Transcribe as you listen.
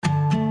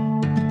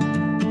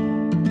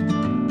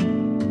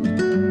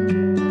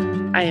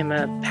I am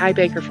a pie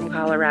baker from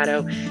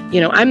Colorado.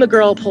 I'm a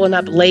girl pulling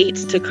up late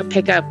to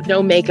pick up,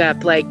 no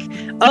makeup, like,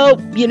 oh,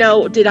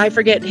 did I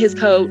forget his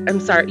coat?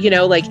 I'm sorry,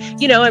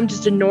 I'm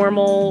just a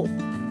normal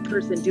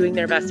person doing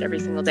their best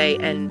every single day.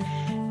 And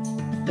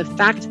the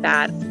fact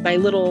that my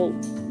little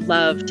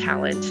love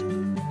talent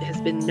has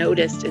been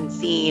noticed and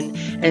seen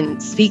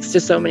and speaks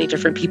to so many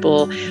different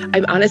people,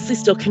 I'm honestly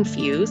still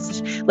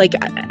confused. Like,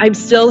 I'm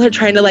still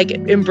trying to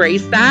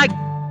embrace that.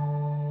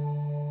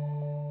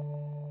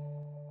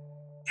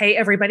 Hey,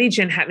 everybody,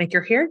 Jen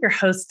Hatmaker here, your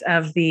host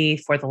of the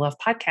For the Love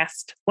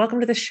podcast. Welcome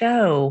to the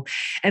show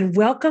and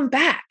welcome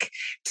back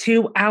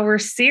to our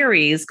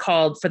series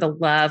called For the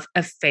Love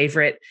of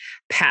Favorite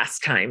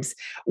Pastimes.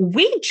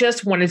 We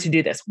just wanted to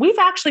do this. We've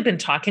actually been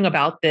talking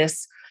about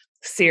this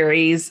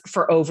series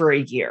for over a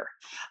year.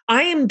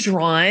 I am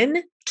drawn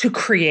to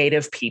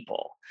creative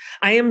people.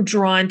 I am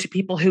drawn to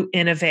people who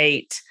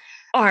innovate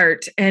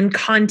art and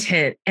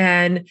content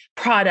and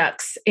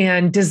products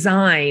and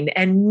design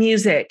and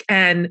music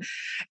and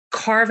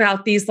carve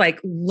out these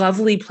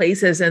lovely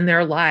places in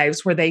their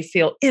lives where they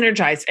feel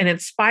energized and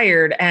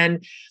inspired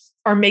and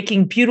are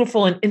making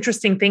beautiful and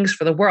interesting things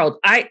for the world.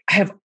 I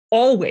have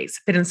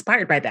always been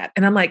inspired by that.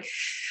 And I'm like,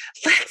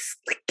 let's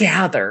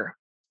gather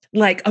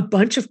a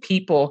bunch of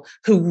people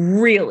who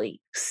really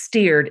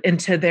steered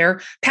into their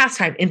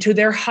pastime, into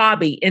their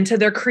hobby, into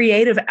their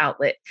creative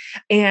outlet.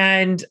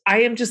 And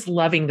I am just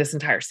loving this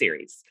entire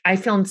series. I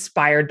feel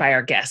inspired by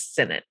our guests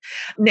in it.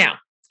 Now,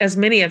 as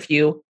many of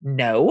you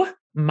know,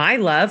 my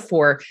love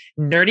for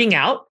nerding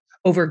out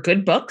over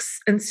good books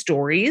and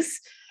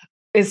stories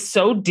is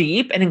so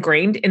deep and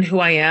ingrained in who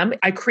I am.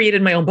 I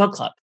created my own book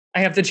club. I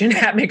have the Jen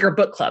Hatmaker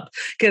book club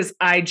because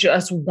I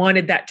just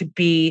wanted that to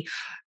be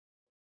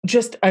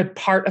just a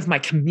part of my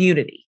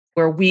community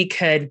where we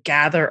could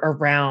gather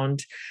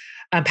around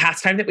a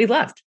pastime that we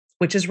loved,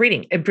 which is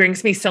reading. It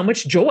brings me so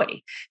much joy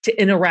to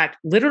interact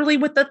literally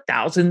with the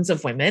thousands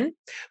of women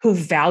who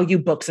value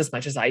books as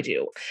much as I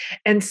do.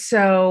 And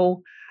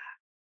so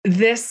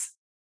this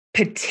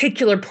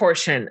particular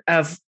portion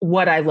of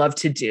what I love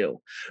to do,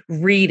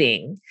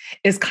 reading,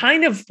 is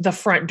kind of the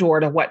front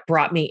door to what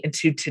brought me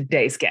into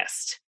today's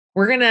guest.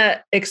 We're going to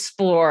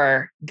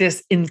explore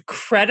this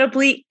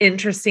incredibly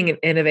interesting and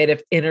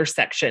innovative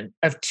intersection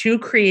of two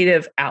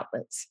creative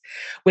outlets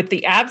with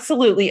the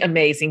absolutely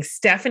amazing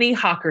Stephanie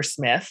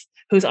Hawker-Smith,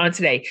 who's on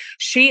today.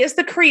 She is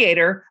the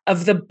creator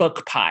of the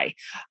Book Pie.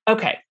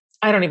 Okay,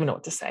 I don't even know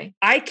what to say.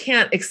 I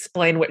can't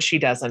explain what she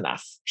does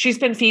enough. She's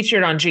been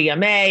featured on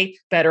GMA,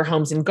 Better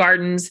Homes and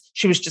Gardens.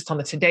 She was just on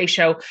the Today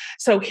Show.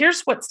 So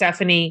here's what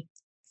Stephanie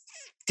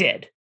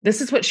did. This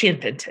is what she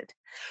invented.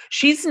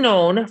 She's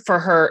known for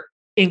her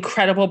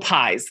incredible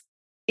pies,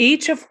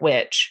 each of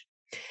which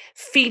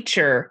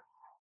feature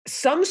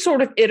some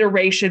sort of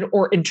iteration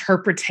or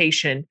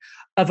interpretation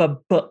of a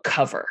book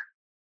cover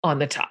on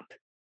the top.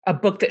 A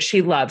book that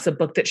she loves, a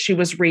book that she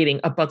was reading,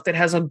 a book that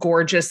has a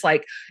gorgeous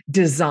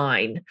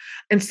design.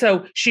 And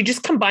so she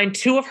just combined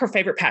two of her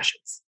favorite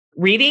passions,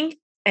 reading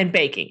and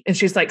baking. And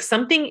she's like,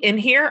 something in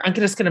here, I'm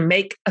just going to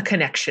make a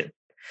connection.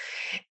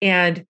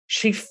 And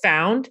she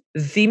found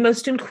the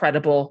most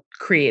incredible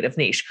creative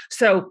niche.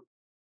 So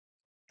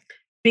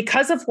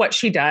because of what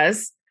she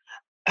does,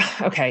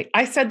 okay,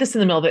 I said this in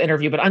the middle of the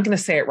interview, but I'm going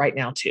to say it right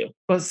now too.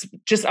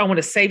 I want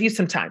to save you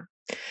some time.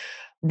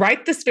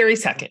 Right this very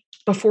second,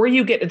 before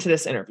you get into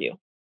this interview,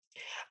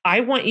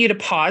 I want you to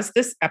pause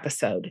this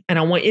episode and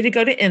I want you to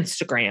go to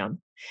Instagram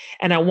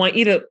and I want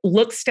you to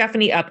look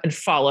Stephanie up and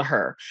follow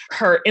her.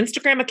 Her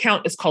Instagram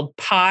account is called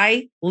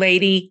Pie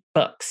Lady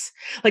Books.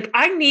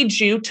 I need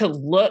you to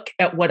look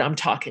at what I'm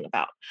talking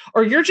about,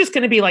 or you're just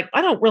going to be like,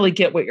 I don't really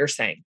get what you're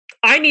saying.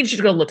 I need you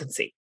to go look and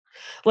see.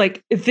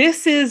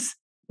 This is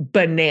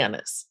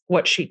bananas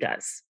what she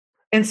does.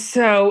 And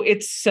so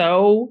it's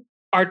so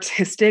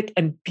artistic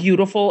and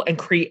beautiful and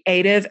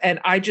creative. And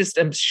I just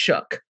am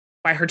shook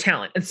by her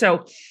talent. And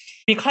so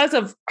because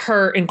of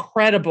her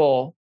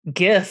incredible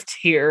gift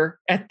here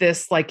at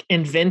this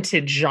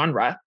invented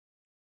genre,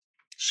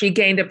 she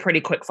gained a pretty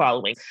quick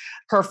following.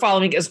 Her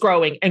following is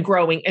growing and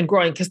growing and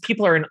growing because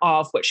people are in awe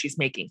of what she's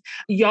making.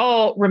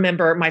 Y'all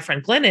remember my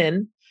friend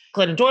Glennon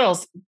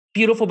Doyle's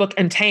beautiful book,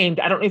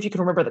 Untamed. I don't know if you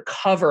can remember the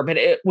cover, but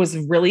it was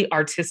really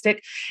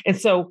artistic. And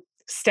so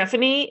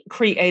Stephanie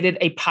created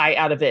a pie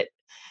out of it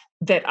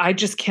that I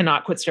just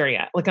cannot quit staring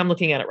at. I'm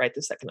looking at it right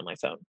this second on my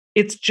phone.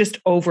 It's just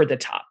over the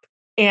top.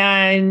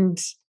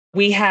 And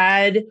we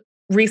had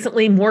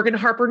recently Morgan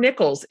Harper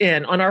Nichols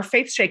in on our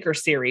Faith Shaker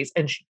series.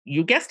 And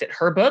you guessed it,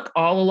 her book,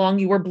 All Along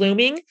You Were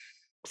Blooming,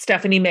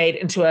 Stephanie made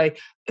into a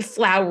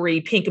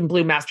flowery pink and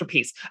blue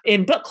masterpiece.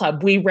 In book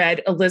club, we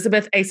read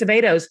Elizabeth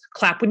Acevedo's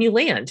Clap When You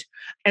Land.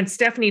 And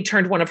Stephanie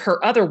turned one of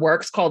her other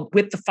works called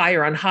With the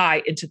Fire on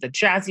High into the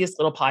jazziest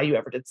little pie you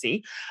ever did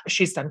see.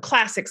 She's done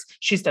classics.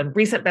 She's done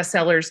recent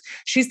bestsellers.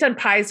 She's done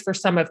pies for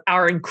some of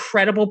our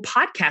incredible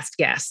podcast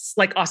guests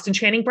like Austin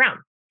Channing Brown.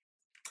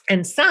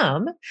 and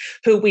some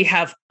who we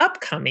have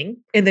upcoming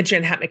in the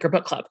Jen Hatmaker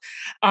Book Club.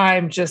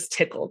 I'm just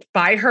tickled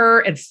by her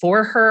and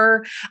for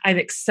her.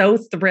 I'm so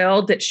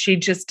thrilled that she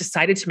just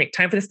decided to make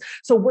time for this.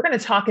 So we're going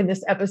to talk in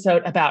this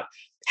episode about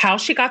how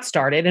she got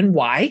started and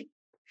why,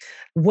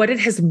 what it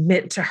has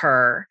meant to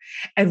her,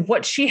 and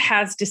what she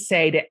has to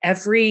say to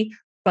every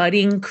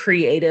budding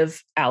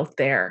creative out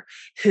there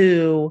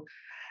who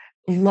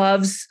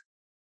loves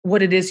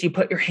what it is you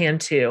put your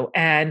hand to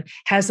and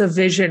has a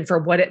vision for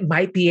what it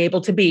might be able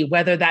to be,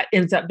 whether that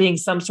ends up being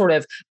some sort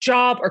of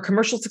job or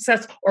commercial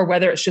success, or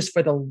whether it's just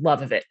for the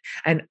love of it.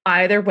 And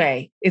either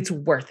way, it's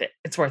worth it.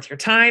 It's worth your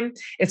time.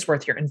 It's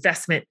worth your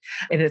investment,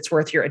 and it's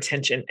worth your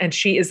attention. And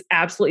she is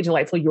absolutely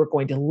delightful. You are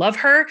going to love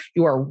her.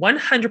 You are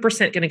 100%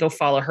 going to go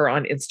follow her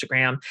on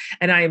Instagram.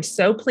 And I am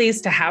so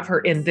pleased to have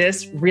her in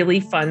this really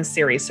fun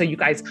series. So you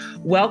guys,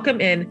 welcome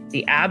in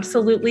the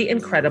absolutely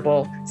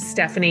incredible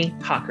Stephanie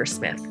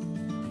Hocker-Smith.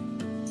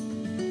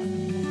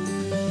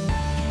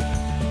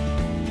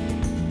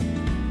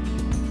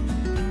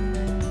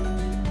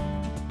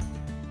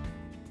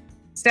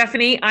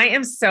 Stephanie, I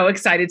am so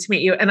excited to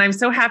meet you, and I'm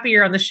so happy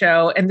you're on the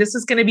show. And this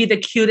is going to be the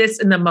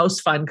cutest and the most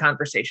fun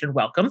conversation.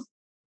 Welcome.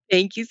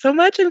 Thank you so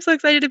much. I'm so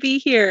excited to be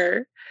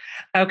here.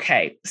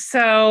 Okay,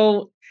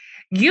 so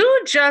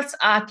you just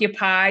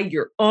occupy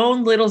your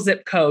own little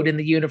zip code in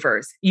the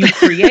universe. You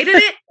created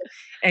it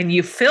and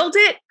you filled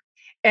it,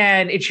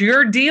 and it's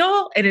your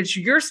deal and it's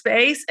your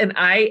space. And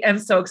I am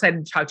so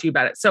excited to talk to you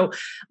about it. So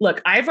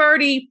look, I've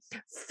already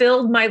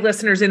filled my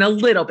listeners in a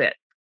little bit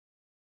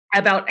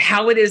about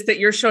how it is that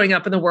you're showing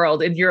up in the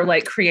world in your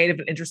like creative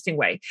and interesting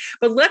way.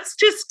 But let's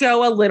just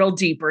go a little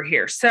deeper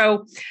here.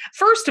 So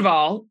first of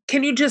all,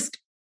 can you just,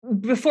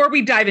 before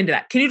we dive into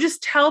that, can you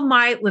just tell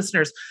my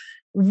listeners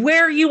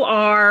where you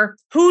are,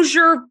 who's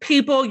your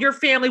people, your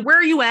family, where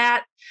are you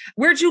at?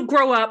 Where'd you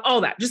grow up?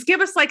 All that. Just give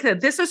us like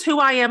this is who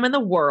I am in the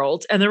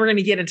world. And then we're going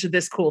to get into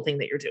this cool thing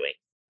that you're doing.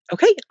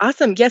 Okay,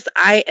 awesome. Yes,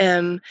 I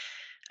am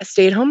a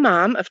stay-at-home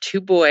mom of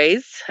 2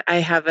 boys. I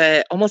have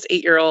a almost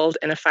 8-year-old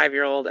and a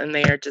 5-year-old, and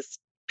they are just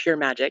pure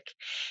magic.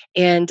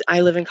 And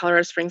I live in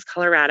Colorado Springs,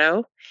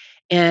 Colorado.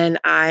 And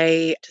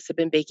I just have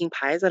been baking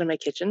pies out of my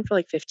kitchen for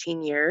like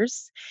 15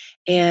 years.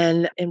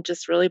 And am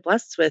just really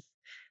blessed with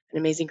an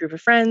amazing group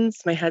of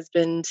friends. My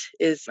husband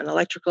is an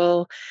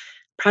electrical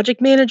project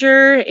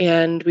manager,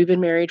 and we've been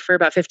married for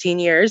about 15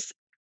 years.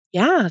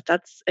 Yeah,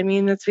 that's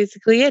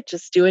basically it.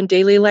 Just doing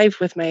daily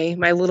life with my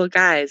little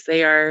guys.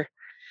 They are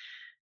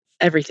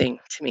everything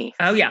to me.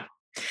 Oh yeah.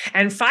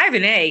 And 5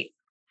 and 8,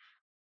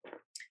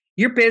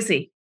 you're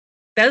busy.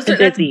 That's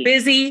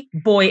busy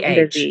boy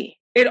age. Busy.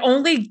 It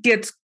only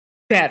gets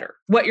better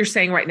what you're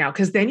saying right now,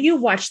 because then you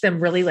watch them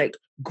really like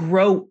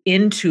grow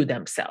into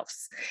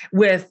themselves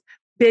with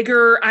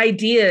bigger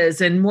ideas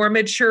and more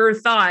mature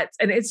thoughts.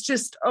 And it's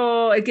just,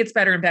 it gets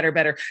better and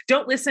better.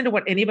 Don't listen to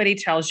what anybody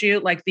tells you.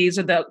 Like these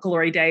are the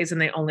glory days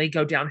and they only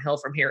go downhill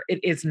from here. It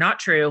is not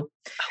true.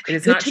 Okay, it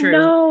is not true.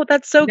 No,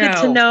 that's so good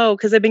to know,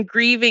 because I've been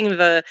grieving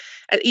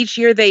each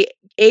year they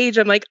age.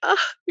 I'm like,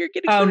 you're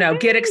getting. Oh no,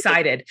 get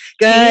excited.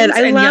 Good. Teens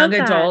and young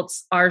that.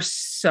 Adults are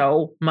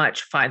so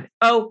much fun.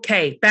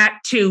 Okay,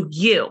 back to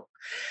you.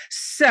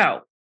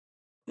 So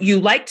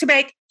you like to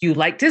bake, you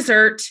like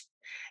dessert.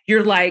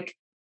 You're like,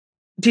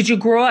 did you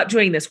grow up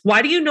doing this?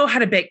 Why do you know how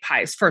to bake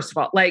pies? First of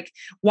all, like,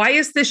 why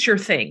is this your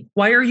thing?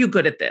 Why are you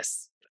good at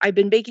this? I've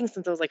been baking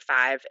since I was like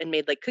 5 and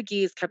made like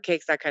cookies,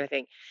 cupcakes, that kind of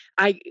thing.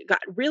 I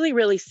got really,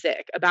 really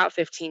sick about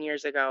 15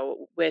 years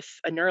ago with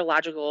it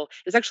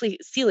was actually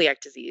celiac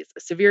disease,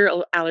 a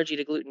severe allergy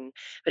to gluten,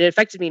 but it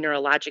affected me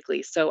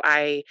neurologically. So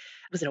I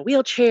was in a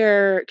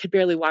wheelchair, could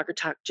barely walk or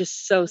talk,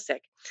 just so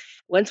sick.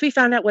 Once we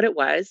found out what it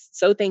was,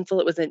 so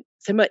thankful it was a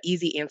somewhat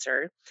easy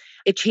answer.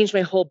 It changed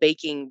my whole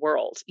baking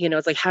world.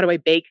 It's like, how do I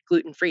bake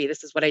gluten-free?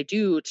 This is what I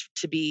do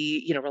to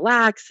be,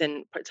 relax.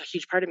 And it's a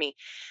huge part of me.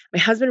 My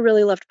husband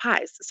really loved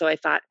pies. So I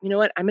thought, you know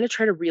what? I'm going to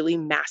try to really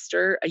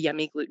master a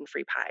yummy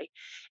gluten-free pie.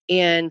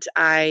 And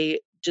I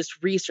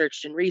just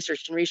researched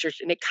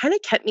and it kind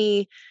of kept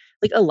me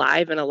like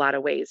alive in a lot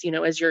of ways.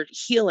 As you're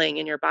healing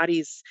and your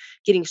body's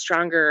getting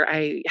stronger,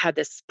 I had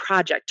this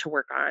project to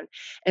work on.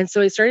 And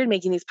so I started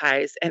making these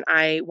pies, and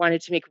I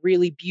wanted to make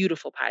really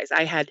beautiful pies.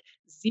 I had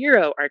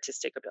zero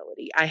artistic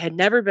ability. I had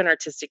never been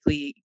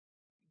artistically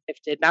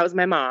gifted. That was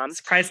my mom.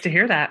 Surprised to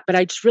hear that. But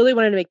I just really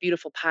wanted to make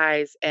beautiful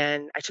pies,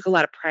 and I took a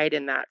lot of pride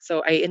in that.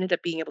 So I ended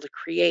up being able to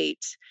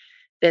create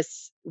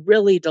this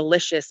really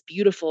delicious,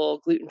 beautiful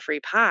gluten-free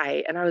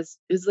pie. And it was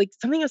like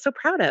something I was so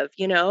proud of,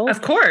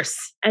 Of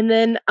course. And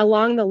then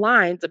along the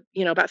lines of,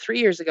 about 3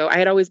 years ago, I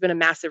had always been a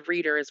massive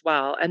reader as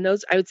well. And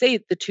those, I would say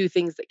the 2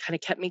 things that kind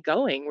of kept me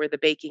going were the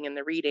baking and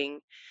the reading.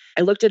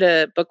 I looked at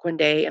a book one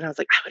day and I was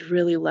like, I would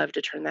really love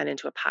to turn that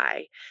into a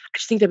pie. I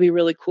just think that'd be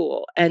really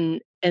cool.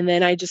 And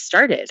then I just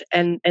started,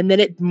 and then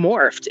it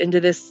morphed into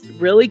this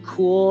really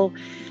cool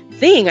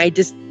thing I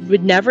just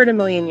would never in a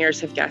million years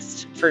have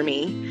guessed for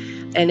me.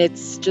 And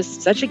it's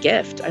just such a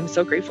gift. I'm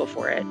so grateful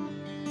for it.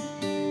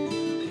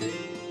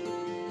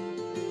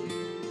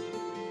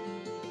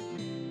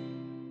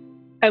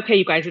 Okay,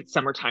 you guys, it's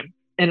summertime.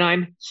 And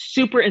I'm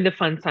super into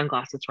fun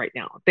sunglasses right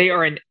now. They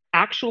are an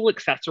actual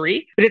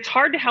accessory, but it's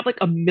hard to have like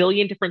a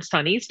million different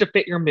sunnies to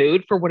fit your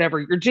mood for whatever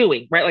you're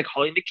doing, right? Like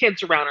hauling the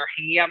kids around or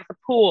hanging out at the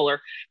pool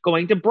or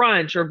going to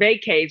brunch or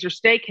vacays or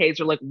staycays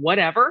or like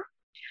whatever.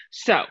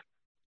 So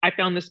I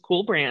found this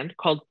cool brand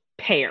called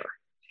Pair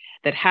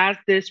that has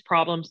this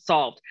problem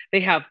solved.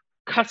 They have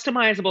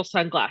customizable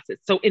sunglasses.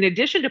 So in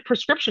addition to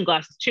prescription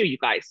glasses too, you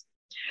guys,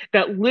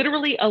 that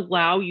literally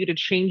allow you to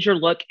change your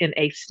look in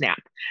a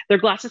snap. Their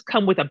glasses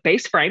come with a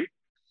base frame,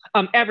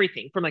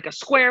 everything from like a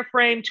square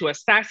frame to a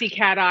sassy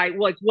cat eye,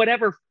 like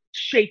whatever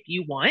shape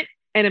you want,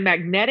 and a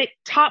magnetic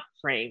top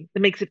frame that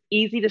makes it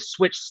easy to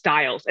switch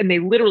styles. And they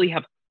literally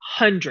have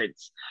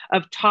hundreds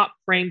of top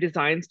frame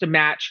designs to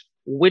match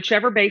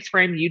whichever base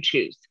frame you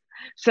choose.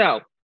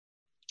 So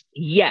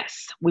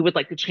yes, we would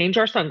like to change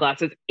our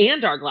sunglasses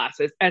and our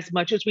glasses as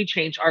much as we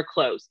change our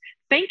clothes.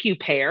 Thank you,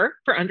 Pair,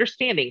 for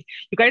understanding.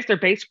 You guys, their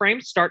base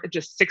frames start at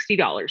just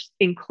 $60,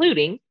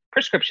 including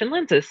prescription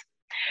lenses.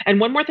 And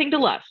one more thing to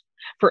love.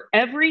 For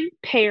every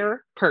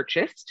pair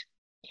purchased,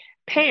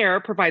 Pair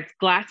provides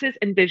glasses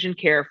and vision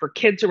care for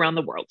kids around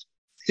the world.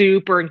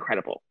 Super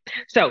incredible.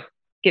 So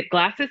get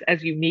glasses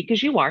as unique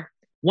as you are.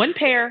 One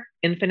pair,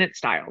 infinite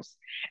styles,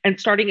 and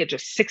starting at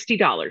just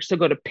 $60. So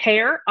go to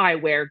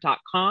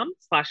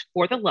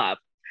paireyewear.com/forthelove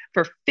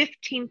for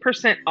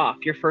 15% off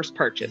your first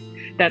purchase.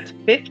 That's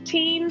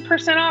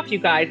 15% off, you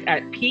guys,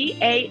 at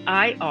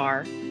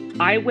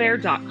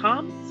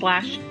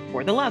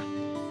paireyewear.com/forthelove.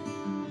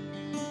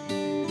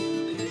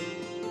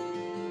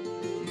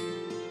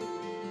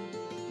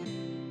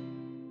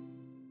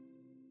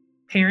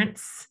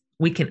 Parents,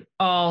 we can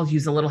all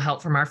use a little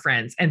help from our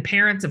friends. And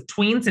parents of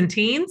tweens and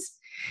teens,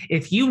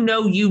 if you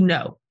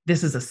know,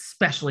 this is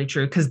especially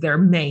true because they're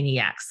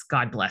maniacs.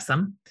 God bless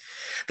them.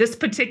 This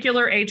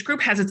particular age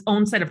group has its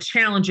own set of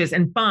challenges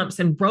and bumps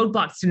and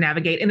roadblocks to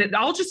navigate. And it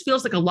all just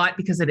feels like a lot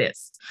because it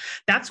is.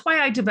 That's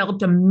why I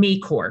developed a me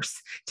course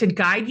to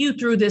guide you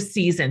through this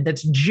season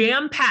that's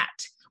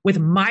jam-packed with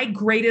my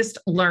greatest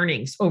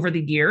learnings over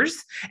the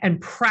years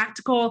and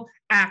practical,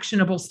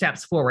 actionable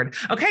steps forward.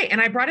 Okay, and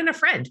I brought in a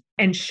friend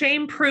and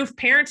shame-proof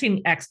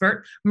parenting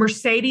expert,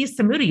 Mercedes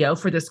Samudio,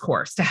 for this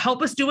course to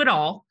help us do it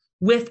all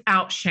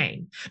without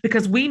shame,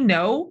 because we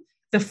know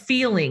the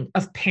feeling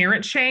of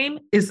parent shame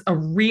is a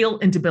real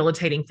and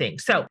debilitating thing.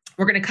 So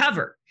we're going to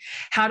cover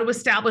how to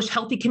establish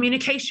healthy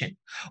communication,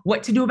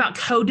 what to do about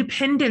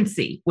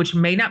codependency, which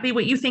may not be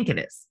what you think it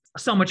is.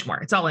 So much more.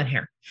 It's all in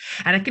here.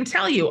 And I can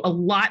tell you a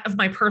lot of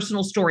my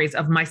personal stories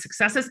of my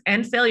successes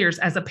and failures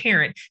as a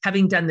parent,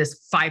 having done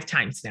this 5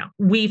 times now.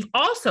 We've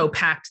also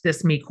packed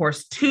this me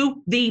course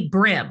to the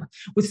brim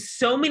with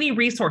so many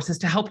resources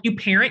to help you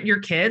parent your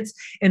kids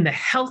in the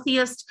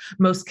healthiest,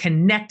 most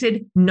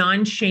connected,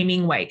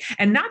 non-shaming way.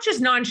 And not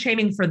just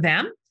non-shaming for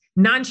them,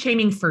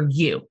 non-shaming for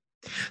you.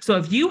 So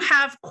if you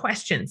have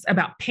questions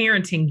about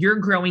parenting your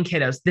growing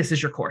kiddos, this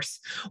is your course.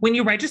 When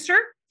you register,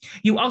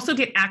 you also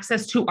get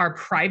access to our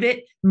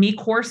private me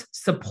course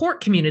support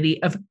community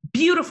of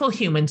beautiful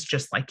humans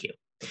just like you.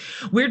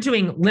 We're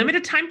doing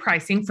limited time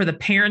pricing for the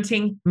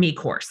parenting me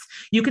course.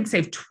 You can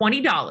save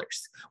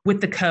 $20 with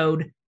the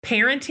code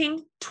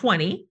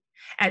parenting20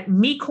 at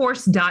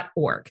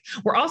mecourse.org.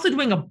 We're also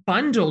doing a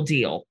bundle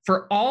deal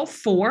for all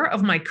 4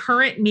 of my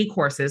current me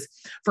courses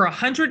for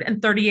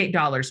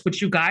 $138,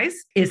 which you guys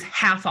is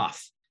half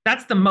off.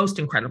 That's the most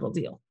incredible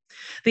deal.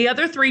 The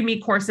other 3 me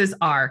courses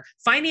are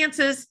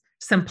finances,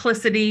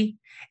 simplicity,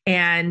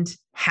 and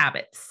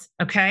habits.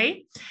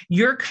 Okay.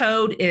 Your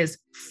code is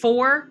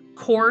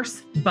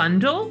 4course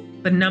bundle,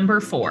 the number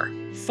 4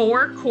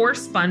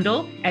 course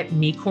bundle at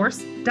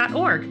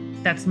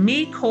mecourse.org. That's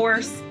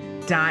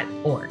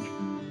mecourse.org.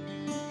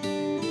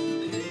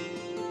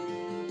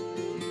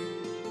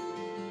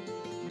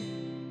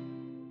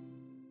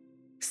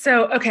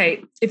 So,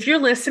 okay, if you're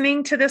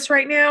listening to this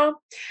right now,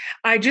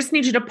 I just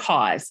need you to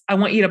pause. I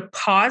want you to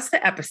pause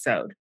the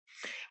episode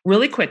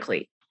really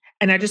quickly.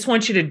 And I just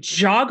want you to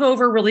jog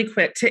over really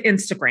quick to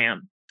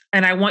Instagram.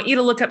 And I want you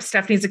to look up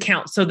Stephanie's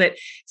account so that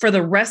for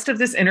the rest of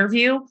this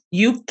interview,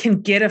 you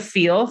can get a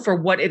feel for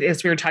what it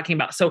is we were talking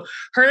about. So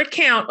her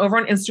account over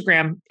on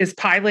Instagram is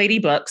Pie Lady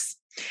Books.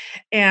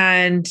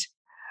 And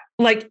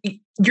like,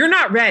 you're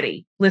not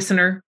ready,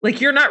 listener.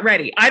 Like, you're not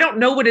ready. I don't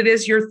know what it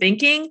is you're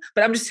thinking,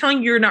 but I'm just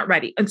telling you, you're not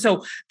ready. And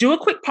so do a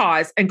quick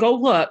pause and go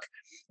look,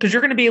 because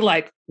you're going to be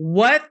like,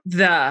 what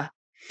the...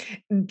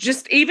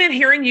 Just even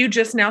hearing you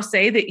just now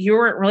say that you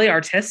weren't really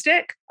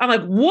artistic, I'm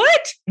like,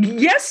 what?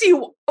 Yes,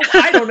 you,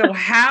 I don't know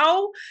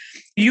how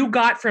you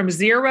got from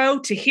 0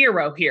 to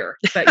hero here,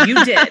 but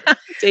you did.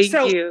 Thank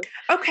you.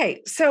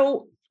 Okay.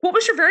 So what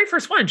was your very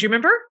first one? Do you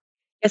remember?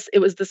 Yes, it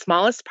was The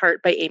Smallest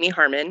Part by Amy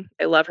Harmon.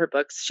 I love her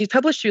books. She's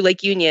published through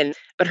Lake Union,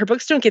 but her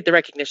books don't get the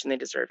recognition they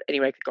deserve.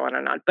 Anyway, I could go on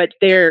and on, but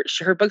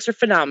her books are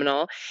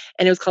phenomenal.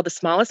 And it was called The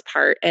Smallest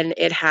Part. And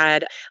it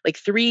had like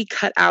 3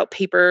 cut out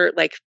paper,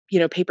 like,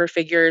 paper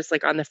figures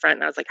like on the front.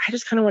 And I was like, I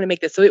just kind of want to make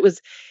this. So it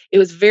was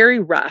very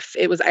rough.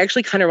 I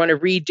actually kind of want to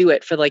redo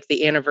it for like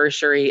the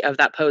anniversary of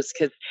that post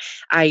because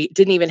I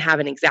didn't even have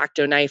an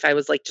X-Acto knife. I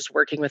was like just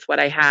working with what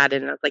I had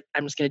and I was like,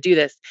 I'm just going to do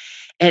this.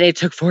 And it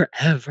took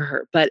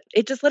forever, but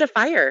it just lit a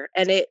fire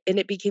and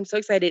it became so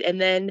excited. And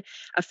then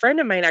a friend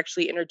of mine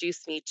actually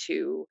introduced me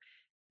to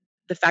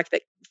the fact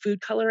that food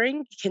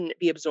coloring can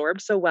be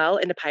absorbed so well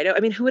into Pido. I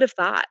mean, who would have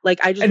thought? Like,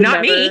 I just And would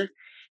not never. me.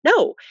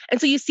 No.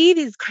 And so you see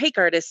these cake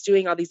artists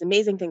doing all these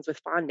amazing things with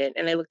fondant,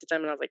 and I looked at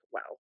them and I was like,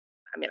 well,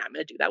 I mean, I'm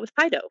going to do that with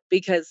Pido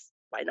because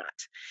why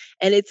not?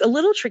 And it's a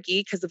little tricky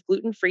because of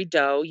gluten-free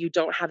dough. You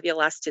don't have the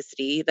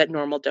elasticity that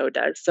normal dough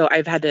does. So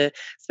I've had to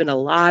spend a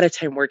lot of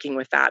time working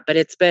with that, but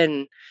it's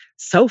been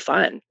so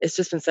fun. It's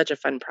just been such a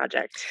fun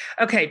project.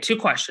 Okay, 2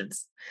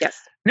 questions. Yes.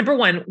 Number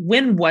 1,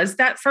 when was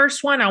that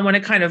first one? I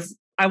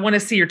want to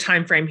see your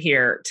time frame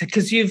here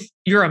because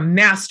you're a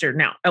master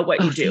now at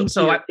what you do.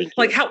 So Thank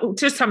you. how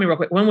just tell me real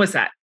quick, when was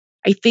that?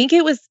 I think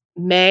it was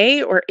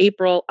May or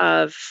April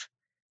of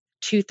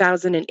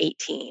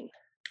 2018.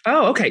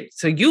 Oh, okay.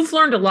 So you've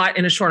learned a lot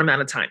in a short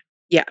amount of time.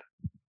 Yeah.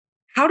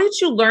 How did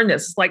you learn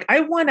this? Like, I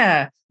want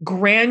a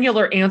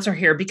granular answer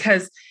here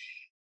because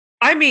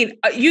I mean,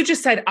 you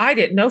just said I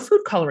didn't know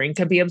food coloring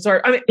could be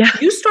absorbed. I mean,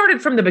 you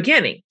started from the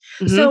beginning.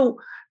 Mm-hmm. So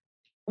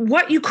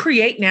what you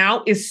create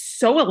now is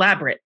so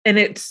elaborate and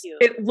it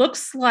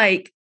looks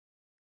like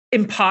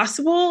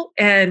impossible.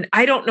 And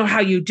I don't know how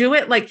you do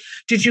it. Like,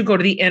 did you go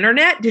to the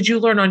internet? Did you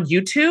learn on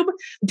YouTube?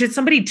 Did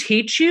somebody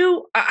teach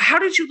you? How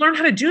did you learn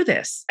how to do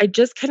this? I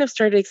just kind of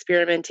started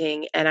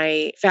experimenting and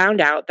I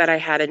found out that I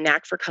had a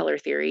knack for color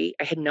theory.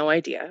 I had no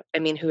idea. I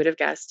mean, who would have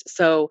guessed?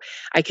 So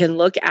I can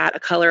look at a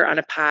color on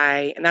a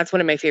pie. And that's one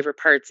of my favorite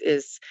parts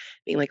is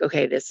being like,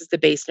 okay, this is the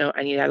base note.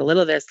 I need to add a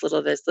little of this, little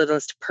of this, little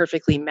of this to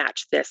perfectly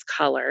match this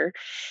color.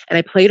 And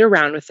I played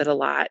around with it a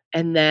lot.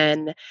 And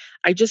then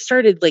I just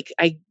started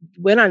I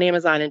went on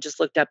Amazon and just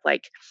looked up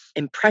like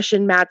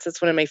impression mats.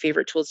 That's one of my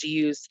favorite tools to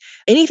use.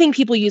 Anything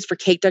people use for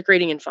cake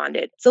decorating and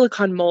fondant,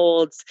 silicone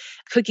molds,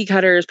 cookie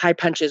cutters, pie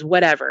punches,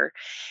 whatever.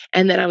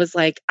 And then I was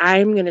like,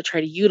 I'm going to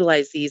try to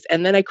utilize these.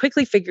 And then I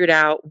quickly figured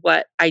out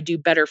what I do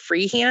better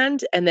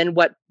freehand and then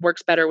what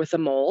works better with a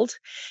mold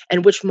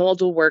and which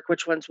molds will work,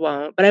 which ones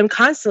won't. But I'm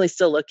constantly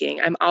still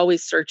looking. I'm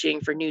always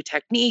searching for new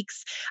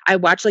techniques. I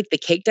watch like the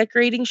cake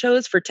decorating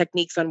shows for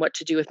techniques on what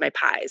to do with my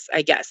pies,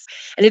 I guess.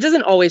 And it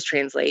doesn't always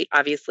translate,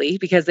 obviously,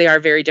 because they are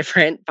very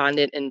different,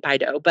 fondant and pie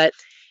dough. But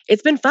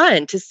it's been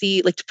fun to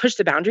see, like to push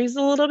the boundaries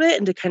a little bit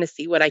and to kind of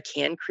see what I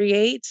can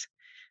create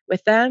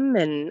with them.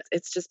 And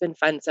it's just been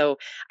fun. So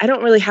I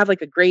don't really have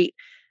like a great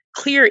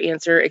clear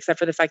answer except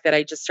for the fact that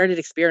I just started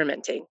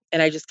experimenting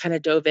and I just kind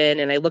of dove in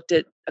and I looked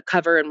at a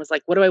cover and was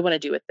like, what do I want to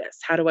do with this?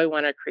 How do I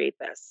want to create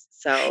this?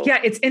 So yeah,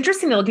 it's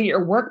interesting to look at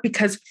your work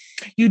because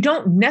you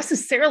don't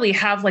necessarily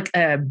have like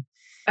a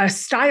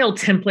style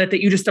template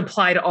that you just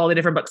apply to all the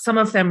different books. Some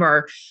of them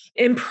are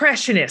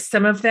impressionist.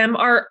 Some of them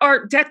are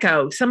art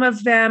deco. Some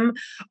of them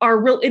are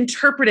real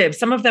interpretive.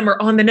 Some of them are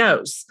on the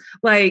nose.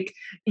 Like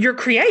you're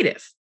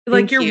creative.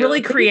 Like you're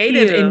really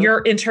creative in your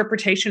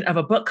interpretation of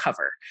a book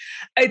cover.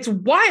 It's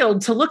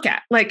wild to look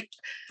at. Like,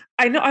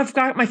 I know I've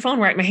got my phone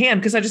right in my hand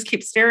because I just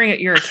keep staring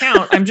at your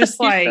account. I'm just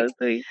like,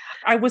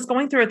 I was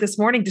going through it this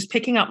morning, just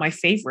picking out my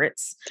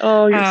favorites.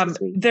 Oh, you're so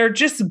sweet. They're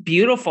just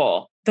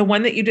beautiful. The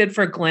one that you did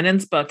for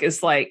Glennon's book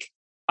is like,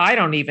 I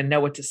don't even know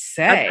what to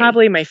say. That's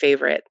probably my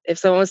favorite. If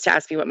someone was to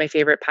ask me what my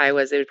favorite pie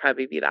was, it would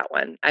probably be that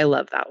one. I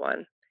love that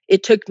one.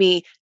 It took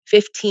me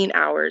 15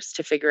 hours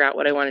to figure out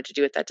what I wanted to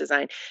do with that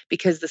design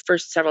because the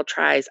first several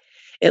tries,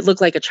 it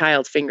looked like a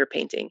child finger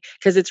painting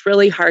because it's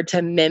really hard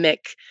to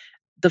mimic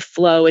the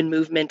flow and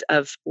movement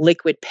of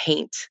liquid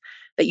paint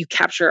that you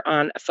capture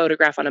on a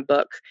photograph on a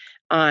book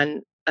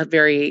on a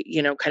very,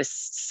 kind of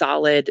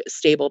solid,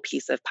 stable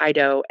piece of pie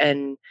dough.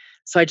 And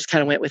so I just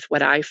kind of went with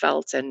what I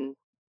felt and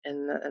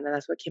then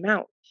that's what came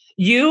out.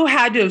 You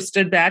had to have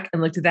stood back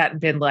and looked at that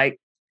and been like,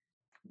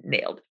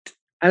 nailed it.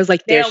 I was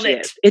like, there she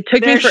is. It took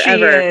me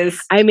forever.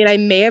 I mean, I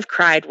may have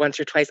cried once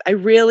or twice. I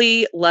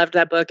really loved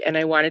that book and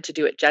I wanted to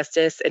do it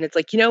justice. And it's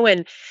like,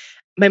 when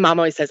my mom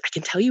always says, I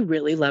can tell you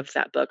really loved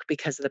that book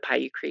because of the pie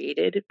you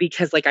created,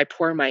 because like I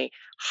pour my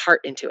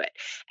heart into it.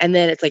 And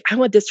then it's like, I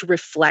want this to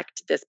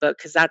reflect this book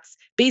because that's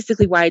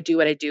basically why I do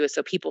what I do is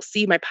so people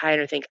see my pie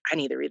and I think, I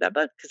need to read that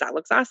book because that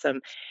looks awesome.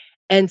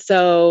 And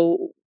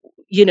so,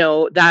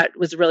 that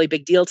was a really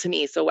big deal to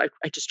me. So I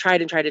just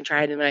tried and tried and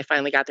tried. And when I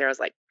finally got there, I was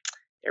like,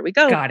 there we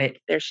go. Got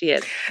it. There she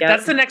is. Yep.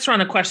 That's the next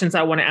round of questions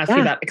I want to ask you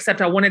about,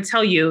 except I want to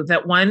tell you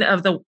that one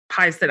of the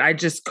pies that I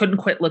just couldn't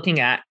quit looking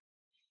at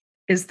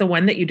is the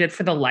one that you did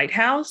for the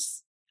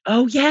lighthouse.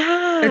 Oh,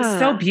 yeah. It's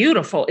so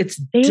beautiful. It's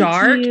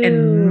dark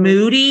and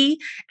moody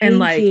and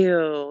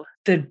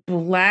the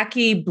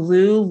blacky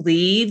blue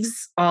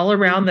leaves all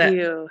around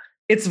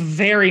it's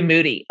very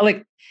moody.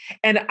 Like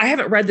And I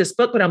haven't read this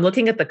book, but I'm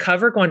looking at the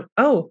cover going,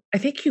 oh, I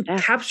think you Yeah.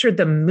 captured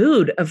the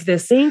mood of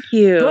this Thank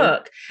you.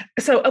 book.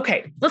 So,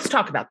 okay, let's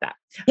talk about that.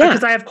 Yeah.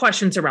 Because I have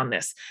questions around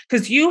this.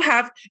 Because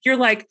you're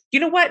like, you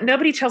know what?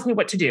 Nobody tells me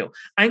what to do.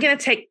 I'm going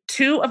to take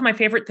two of my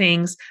favorite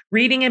things,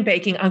 reading and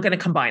baking. I'm going to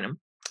combine them.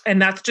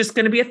 And that's just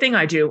going to be a thing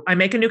I do. I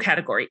make a new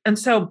category. And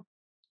so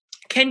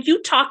can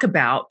you talk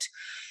about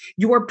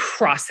your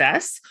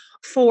process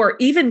for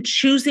even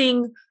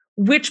choosing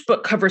which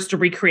book covers to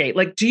recreate?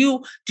 Like, do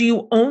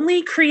you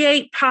only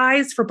create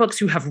pies for books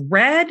you have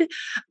read?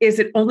 Is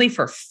it only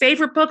for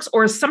favorite books,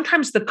 or is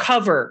sometimes the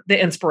cover the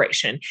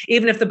inspiration,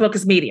 even if the book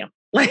is medium?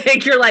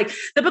 Like, you're like,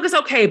 the book is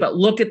okay, but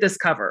look at this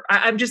cover.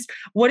 I'm just,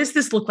 what does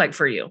this look like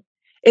for you?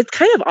 It's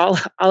kind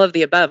of all of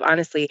the above,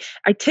 honestly.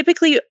 I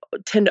typically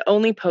tend to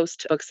only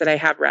post books that I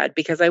have read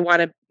because I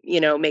want to,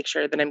 make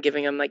sure that I'm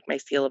giving them like my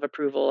seal of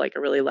approval. Like, I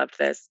really loved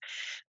this.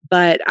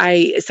 But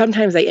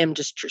sometimes I am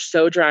just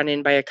so drawn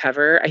in by a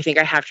cover. I think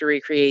I have to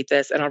recreate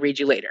this and I'll read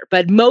you later.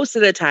 But most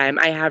of the time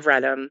I have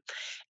read them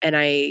and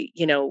I,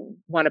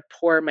 want to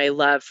pour my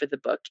love for the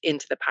book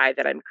into the pie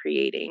that I'm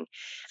creating.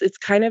 It's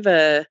kind of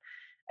a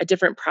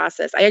different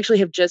process. I actually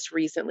have just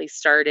recently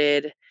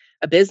started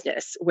a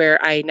business where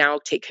I now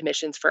take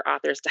commissions for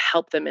authors to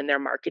help them in their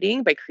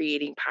marketing by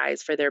creating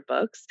pies for their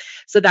books.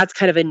 So that's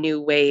kind of a new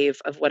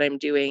wave of what I'm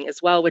doing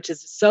as well, which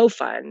is so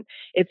fun.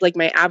 It's like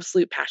my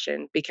absolute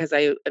passion because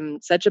I am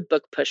such a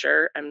book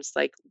pusher. I'm just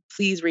like,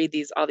 please read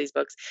all these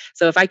books.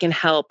 So if I can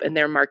help in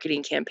their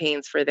marketing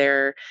campaigns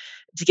to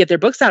get their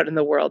books out in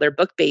the world, their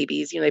book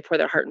babies, they pour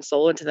their heart and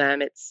soul into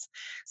them. It's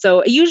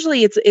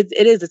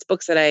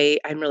books that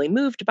I'm really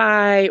moved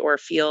by or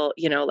feel,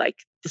 like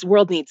this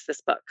world needs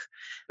this book.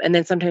 And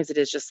then sometimes it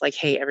is just like,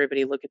 hey,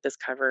 everybody look at this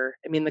cover.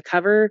 I mean, the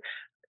cover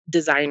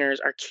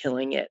designers are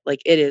killing it.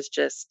 Like, it is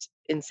just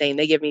insane.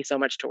 They give me so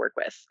much to work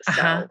with.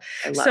 Uh-huh.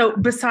 So I love So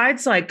it.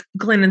 besides like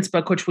Glennon's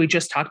book, which we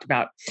just talked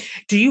about,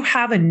 do you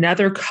have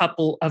another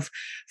couple of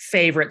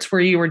favorites where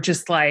you were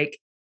just like,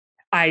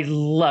 I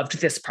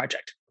loved this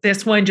project.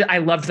 This one, I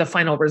loved the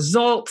final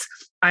result.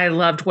 I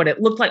loved what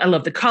it looked like. I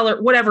love the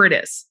color, whatever it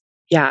is.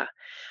 Yeah.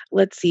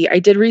 Let's see. I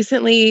did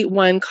recently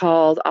one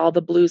called All the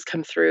Blues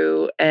Come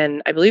Through,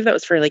 and I believe that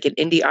was for like an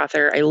indie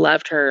author. I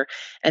loved her,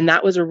 and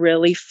that was a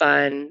really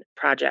fun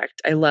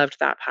project. I loved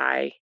that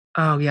pie.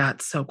 Oh, yeah,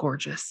 it's so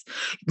gorgeous.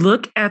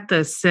 Look at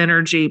the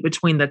synergy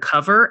between the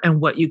cover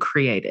and what you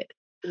created.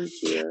 Thank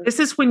you. This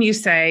is when you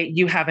say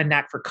you have a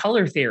knack for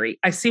color theory.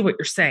 I see what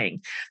you're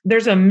saying.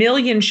 There's a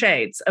million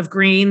shades of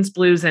greens,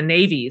 blues, and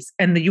navies,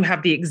 and you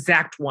have the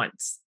exact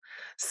ones.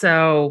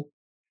 So,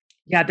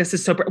 yeah, this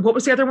is so. What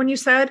was the other one you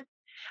said?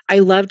 I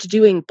loved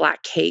doing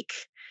Black Cake.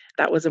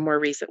 That was a more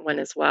recent one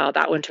as well.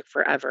 That one took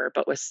forever,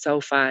 but was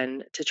so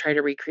fun to try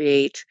to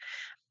recreate.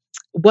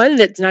 One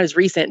that's not as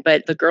recent,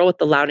 but The Girl with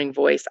the Louding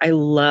Voice. I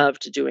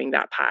loved doing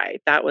that pie.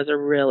 That was a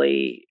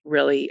really,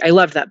 really, I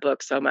loved that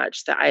book so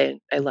much that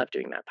I love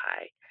doing that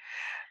pie.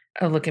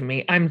 Oh, look at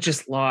me. I'm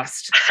just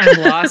lost. I'm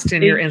lost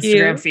in your Thank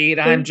Instagram you. feed.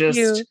 Thank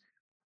you.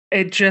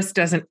 It just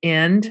doesn't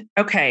end.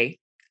 Okay.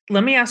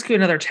 Let me ask you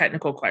another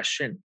technical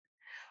question.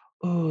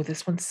 Oh,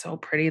 this one's so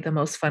pretty. The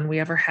most fun we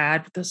ever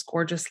had with those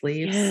gorgeous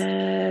leaves.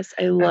 Yes,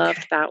 I Okay.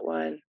 loved that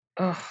one.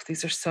 Oh,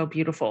 these are so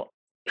beautiful.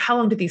 How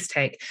long did these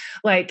take?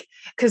 Like,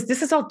 because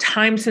this is all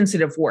time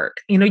sensitive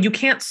work. You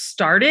can't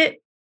start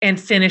it and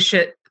finish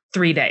it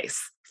 3 days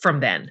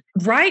from then,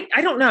 right?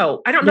 I don't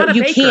know. I'm No, not a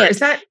you baker. can't Is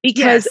that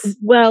because yes?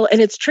 well,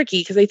 and it's tricky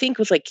because I think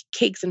with like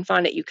cakes and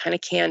fondant you kind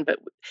of can, but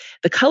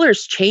the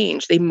colors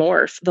change, they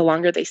morph the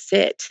longer they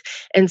sit.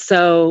 And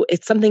so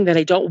it's something that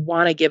I don't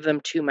want to give them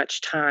too much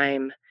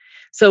time.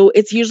 So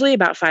it's usually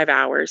about 5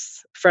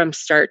 hours from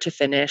start to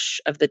finish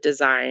of the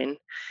design.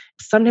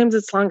 Sometimes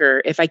it's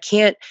longer. If I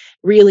can't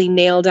really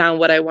nail down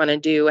what I want to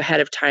do ahead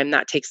of time,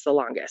 that takes the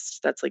longest.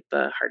 That's like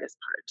the hardest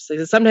part.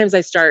 So sometimes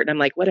I start and I'm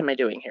like, what am I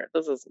doing here?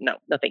 This is no,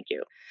 thank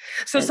you.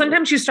 So And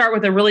sometimes you start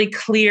with a really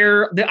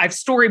clear, I've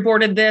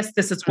storyboarded this.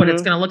 This is what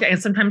it's mhm, going to look at.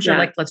 And sometimes you're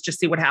yeah. like, let's just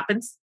see what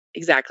happens.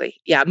 Exactly.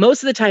 Yeah,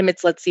 most of the time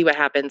it's let's see what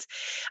happens.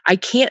 I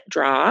can't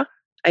draw.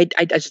 I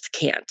just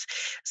can't.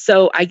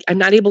 So I'm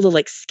not able to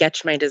like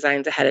sketch my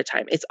designs ahead of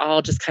time. It's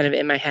all just kind of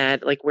in my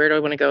head. Like, where do I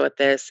want to go with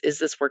this? Is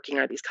this working?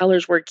 Are these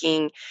colors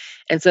working?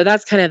 And so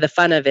that's kind of the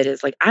fun of it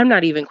is like, I'm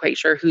not even quite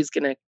sure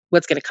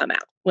what's gonna come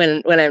out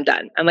when I'm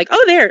done. I'm like,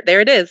 oh, there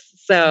it is. Oh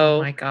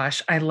So my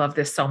gosh, I love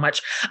this so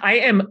much. I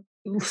am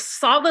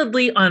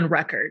solidly on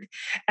record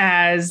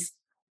as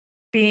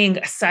being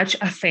such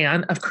a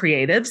fan of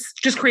creatives,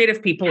 just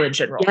creative people in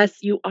general. yes,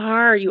 you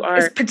are. You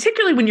Is are.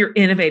 particularly when you're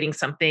innovating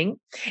something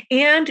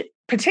and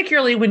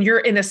particularly when you're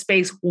in a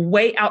space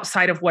way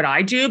outside of what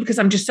I do, because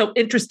I'm just so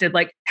interested.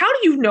 Like, how do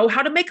you know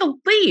how to make a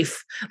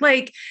leaf?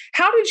 Like,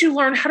 how did you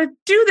learn how to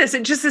do this?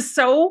 It just is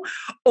so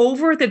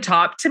over the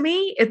top to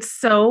me. It's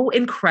so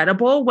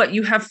incredible what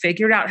you have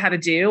figured out how to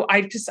do.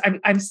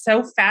 I'm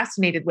so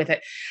fascinated with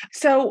it.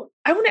 So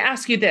I want to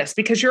ask you this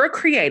because you're a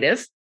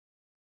creative.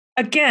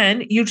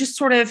 Again, you just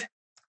sort of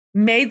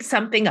made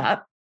something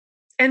up.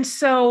 And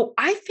so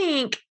I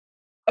think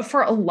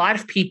for a lot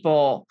of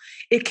people,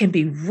 it can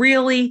be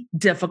really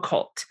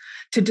difficult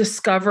to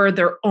discover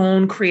their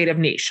own creative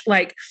niche.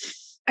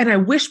 And I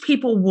wish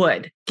people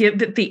would give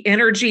the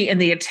energy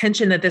and the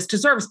attention that this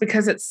deserves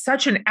because it's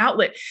such an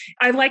outlet.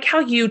 I like how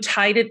you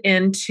tied it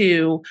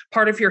into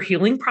part of your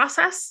healing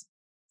process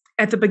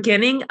at the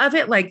beginning of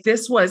it. Like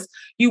this was,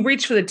 you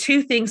reached for the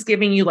two things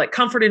giving you like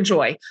comfort and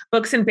joy,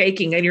 books and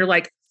baking. And you're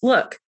like,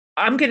 look,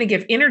 I'm going to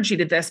give energy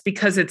to this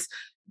because it's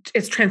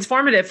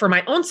transformative for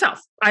my own self.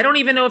 I don't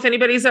even know if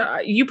anybody's,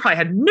 you probably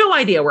had no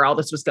idea where all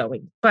this was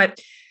going, but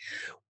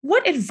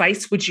what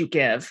advice would you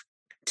give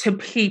to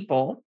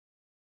people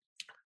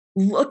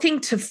looking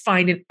to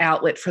find an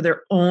outlet for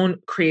their own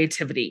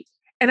creativity?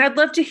 And I'd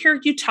love to hear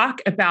you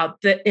talk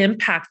about the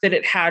impact that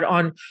it had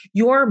on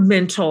your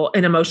mental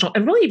and emotional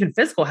and really even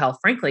physical health,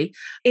 frankly.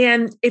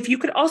 And if you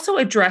could also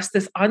address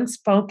this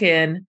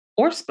unspoken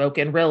or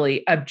spoken,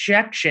 really,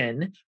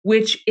 objection,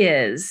 which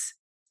is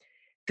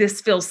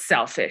this feels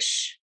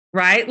selfish,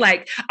 right?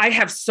 Like I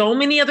have so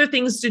many other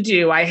things to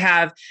do. I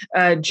have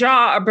a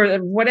job or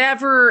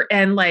whatever.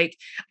 And like,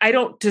 I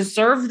don't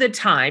deserve the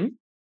time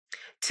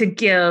to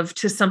give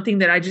to something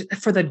that I just,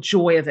 for the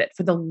joy of it,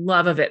 for the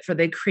love of it, for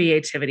the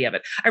creativity of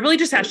it. I really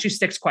just asked you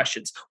 6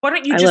 questions. Why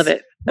don't you love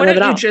it. Why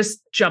don't you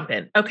just jump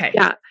in? Okay.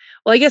 Yeah.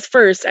 Well, I guess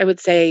first I would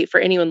say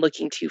for anyone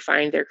looking to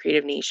find their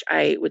creative niche,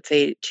 I would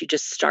say to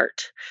just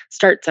start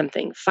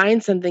something,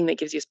 find something that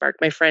gives you a spark.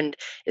 My friend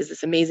is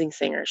this amazing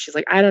singer. She's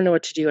like, I don't know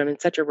what to do. I'm in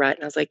such a rut.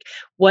 And I was like,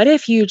 what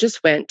if you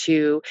just went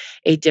to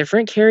a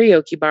different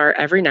karaoke bar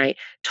every night,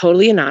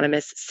 totally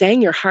anonymous,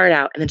 sang your heart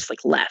out and then just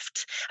like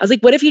left. I was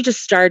like, what if you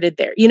just started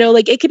there?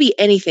 Like it could be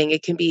anything.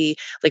 It can be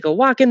like a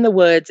walk in the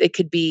woods. It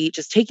could be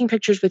just taking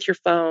pictures with your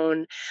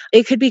phone.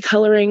 It could be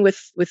coloring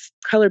with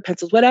colored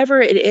pencils, whatever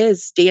it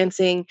is,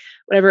 dancing,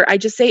 whatever. I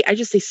just say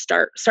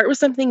start with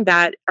something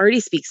that already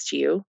speaks to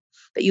you,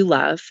 that you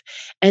love,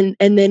 and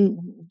then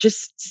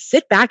just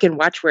sit back and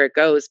watch where it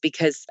goes,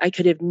 because I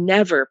could have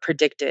never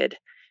predicted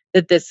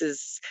that this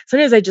is.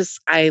 Sometimes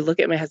I look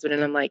at my husband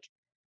and I'm like,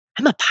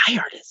 I'm a pie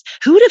artist.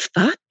 Who would have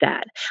thought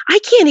that? I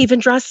can't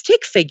even draw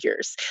stick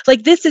figures.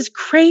 Like, this is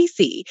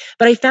crazy.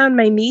 But I found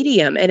my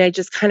medium and I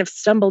just kind of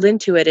stumbled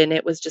into it, and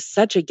it was just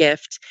such a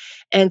gift.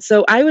 And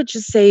so I would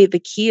just say the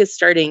key is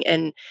starting,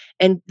 and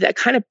that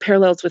kind of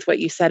parallels with what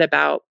you said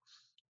about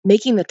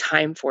making the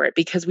time for it,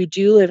 because we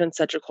do live in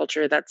such a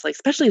culture that's like,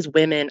 especially as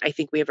women, I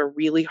think we have a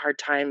really hard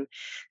time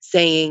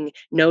saying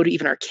no to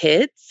even our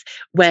kids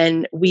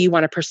when we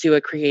want to pursue a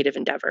creative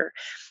endeavor.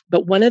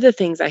 But one of the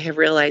things I have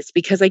realized,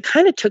 because I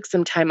kind of took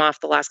some time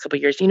off the last couple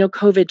of years,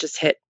 COVID just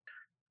hit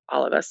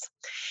all of us.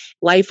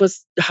 Life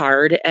was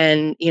hard,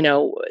 and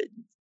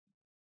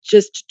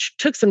just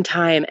took some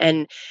time,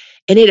 and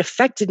it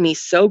affected me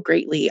so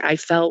greatly. I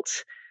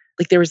felt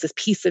like there was this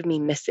piece of me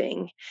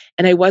missing,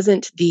 and I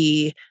wasn't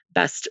the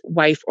best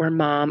wife or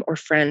mom or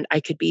friend I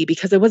could be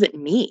because it wasn't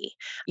me.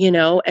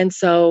 And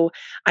so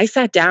I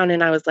sat down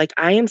and I was like,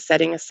 I am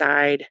setting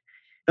aside,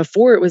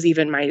 before it was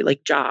even my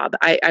like job,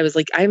 I was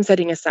like, I am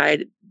setting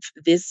aside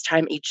this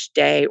time each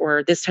day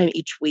or this time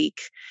each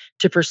week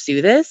to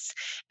pursue this,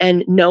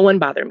 and no one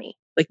bother me.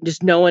 Like,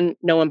 just no one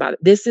bother.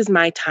 This is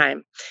my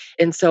time.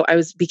 And so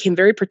became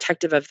very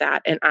protective of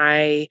that. And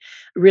I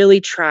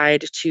really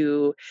tried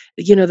to,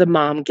 the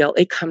mom guilt,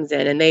 it comes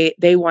in, and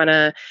they want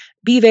to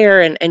be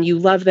there, and you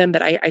love them.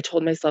 But I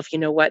told myself, you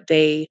know what,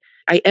 I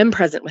am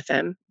present with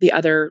them the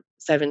other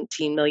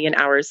 17 million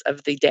hours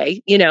of the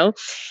day.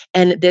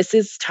 And this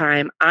is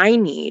time I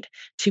need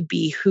to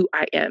be who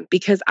I am,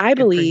 because I Good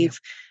for you. believe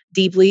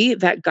deeply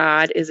that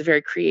God is a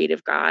very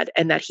creative God,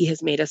 and that he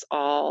has made us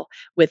all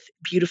with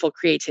beautiful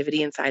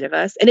creativity inside of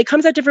us. And it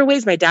comes out different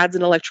ways. My dad's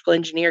an electrical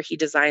engineer. He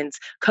designs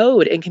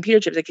code and computer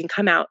chips. It can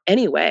come out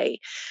any way.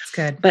 It's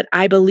good. But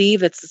I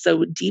believe it's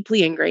so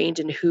deeply ingrained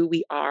in who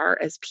we are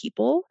as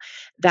people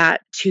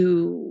that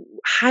to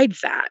hide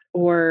that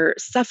or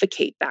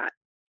suffocate that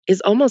is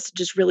almost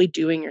just really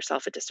doing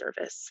yourself a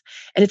disservice,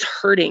 and it's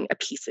hurting a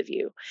piece of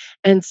you.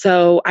 And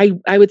so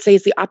I would say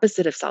it's the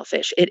opposite of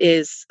selfish. It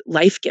is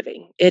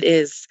life-giving. It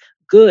is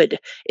good.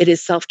 It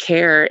is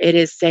self-care. It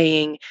is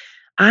saying,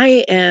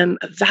 I am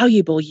a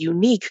valuable,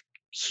 unique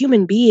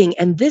human being,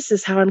 and this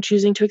is how I'm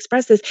choosing to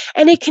express this.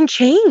 And it can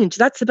change.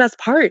 That's the best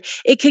part.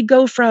 It could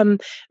go from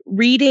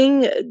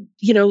reading,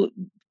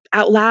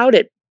 out loud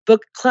at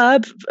book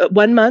club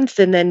 1 month,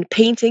 and then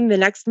painting the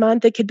next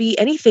month. It could be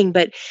anything,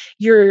 but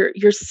you're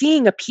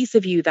seeing a piece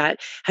of you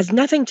that has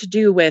nothing to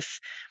do with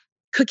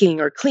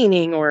cooking or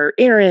cleaning or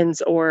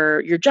errands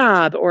or your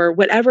job or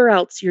whatever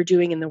else you're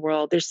doing in the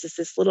world. There's just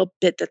this little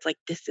bit that's like,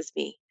 this is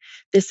me.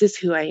 This is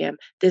who I am.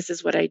 This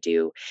is what I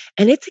do.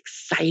 And it's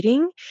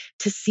exciting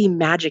to see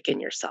magic in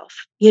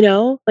yourself,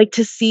 like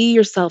to see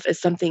yourself as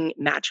something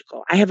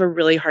magical. I have a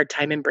really hard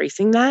time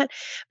embracing that,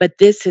 but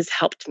this has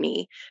helped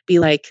me be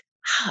like,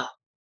 oh,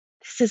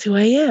 this is who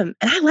I am.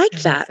 And I like That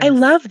makes that. I sense.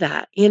 love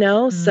that.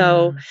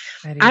 So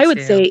I do I would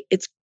too. say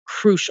it's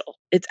crucial.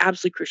 It's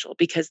absolutely crucial,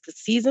 because the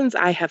seasons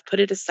I have put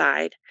it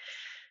aside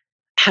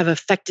have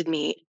affected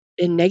me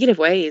in negative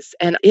ways.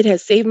 And it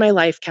has saved my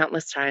life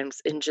countless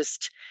times in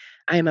just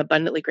I am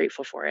abundantly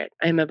grateful for it.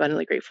 I am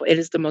abundantly grateful. It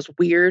is the most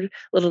weird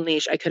little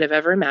niche I could have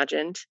ever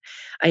imagined.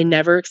 I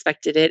never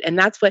expected it. And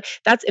that's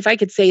if I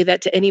could say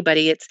that to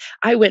anybody,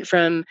 I went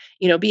from,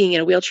 being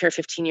in a wheelchair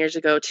 15 years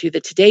ago to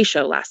the Today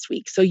Show last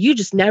week. So you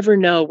just never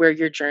know where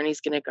your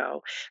journey's going to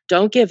go.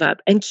 Don't give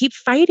up and keep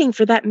fighting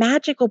for that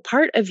magical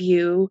part of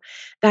you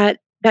that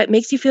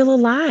makes you feel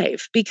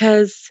alive,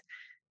 because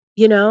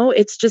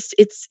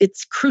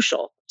it's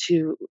crucial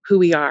to who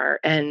we are,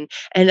 and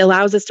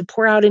allows us to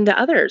pour out into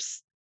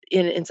others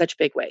in such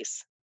big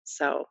ways.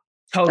 So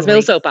that's my little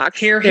Totally. soapbox.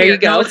 Here, There here. you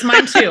go. No, it's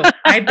mine too.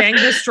 I bang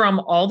this drum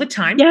all the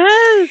time.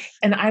 Yes.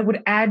 And I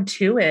would add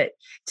to it,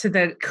 to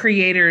the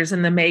creators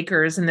and the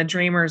makers and the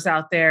dreamers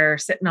out there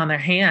sitting on their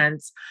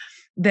hands,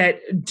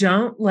 that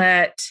don't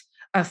let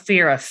a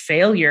fear of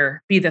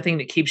failure be the thing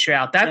that keeps you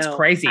out. That's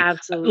crazy.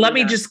 Absolutely. Let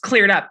me just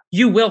clear it up.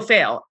 You will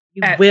fail.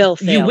 You will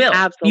fail. You will.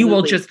 Absolutely. You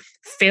will just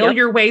fail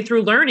your way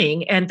through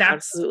learning. And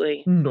that's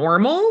absolutely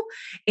normal.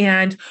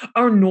 And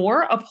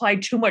nor apply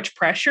too much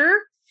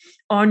pressure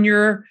on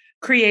your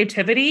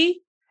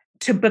creativity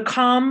to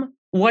become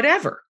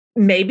whatever.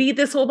 Maybe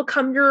this will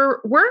become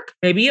your work.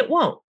 Maybe it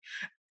won't.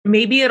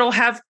 Maybe it'll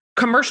have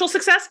commercial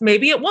success.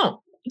 Maybe it won't.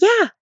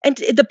 Yeah. And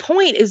the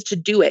point is to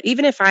do it.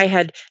 Even if I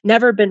had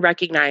never been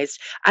recognized,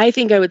 I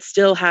think I would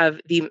still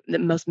have the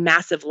most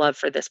massive love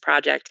for this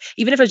project.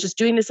 Even if I was just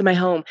doing this in my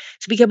home,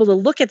 to be able to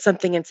look at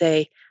something and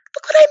say,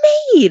 look what I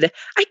made.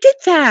 I did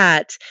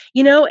that,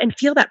 and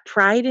feel that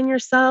pride in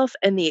yourself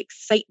and the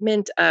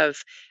excitement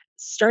of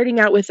starting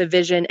out with a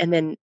vision and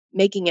then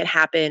making it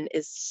happen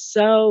is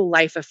so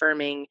life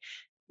affirming,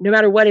 no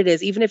matter what it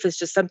is. Even if it's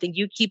just something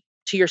you keep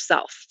to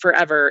yourself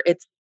forever,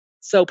 it's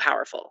so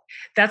powerful.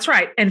 That's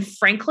right. And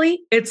frankly,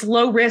 it's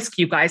low risk,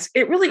 you guys.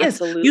 It really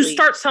Absolutely. is. You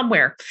start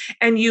somewhere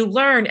and you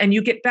learn and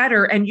you get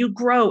better and you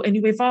grow and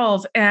you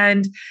evolve.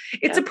 And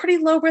it's a pretty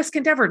low risk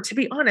endeavor, to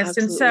be honest.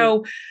 Absolutely. And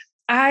so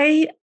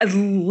I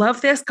love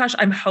this. Gosh,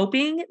 I'm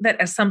hoping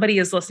that as somebody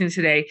is listening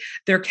today,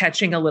 they're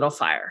catching a little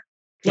fire.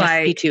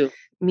 Yes, me too.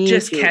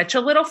 Just catch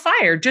a little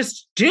fire.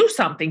 Just do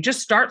something.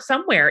 Just start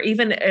somewhere,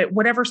 even at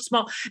whatever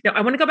small. Now,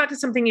 I want to go back to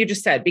something you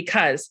just said,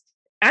 because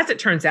as it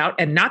turns out,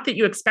 and not that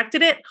you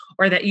expected it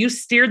or that you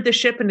steered the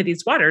ship into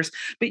these waters,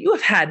 but you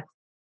have had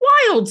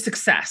wild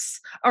success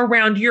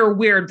around your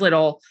weird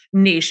little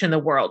niche in the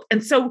world.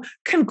 And so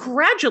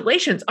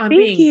congratulations on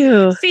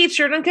being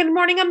featured on Good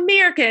Morning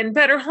America and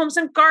Better Homes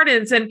and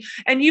Gardens. And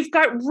you've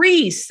got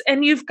Reese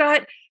and you've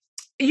got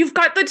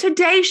the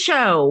Today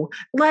Show.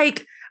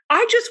 Like,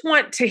 I just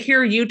want to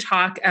hear you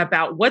talk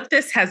about what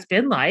this has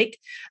been like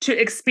to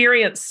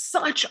experience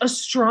such a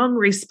strong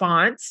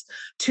response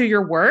to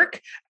your work.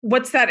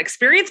 What's that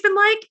experience been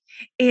like?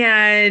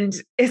 And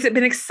has it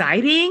been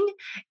exciting?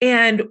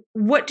 And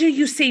what do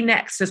you see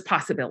next as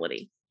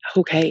possibility?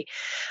 Okay.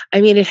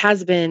 I mean, it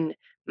has been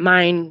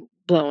mind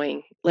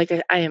blowing. Like,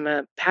 I am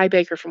a pie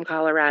baker from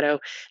Colorado.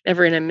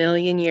 Never in a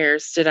million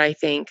years did I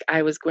think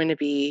I was going to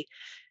be,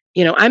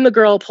 I'm a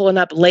girl pulling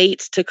up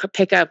late to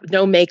pick up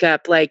no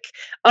makeup. Like,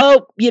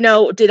 oh,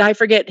 did I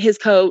forget his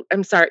coat?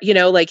 I'm sorry.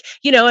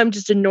 I'm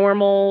just a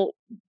normal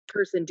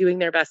person doing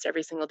their best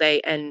every single day.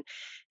 And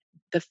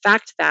the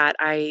fact that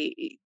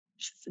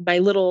my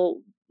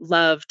little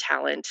love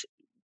talent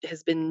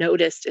has been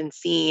noticed and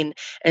seen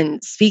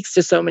and speaks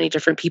to so many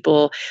different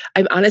people,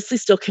 I'm honestly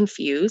still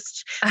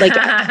confused. Like,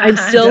 I'm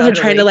still Totally.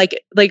 trying to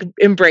like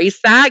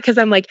embrace that, because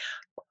I'm like,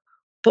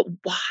 but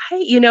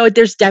why?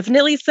 There's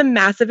definitely some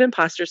massive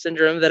imposter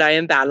syndrome that I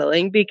am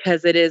battling,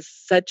 because it is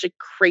such a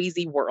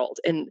crazy world.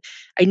 And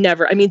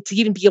to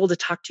even be able to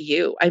talk to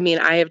you,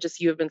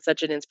 you have been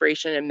such an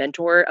inspiration and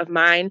mentor of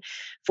mine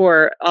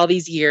for all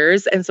these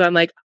years. And so I'm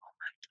like, oh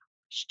my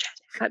gosh,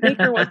 Jen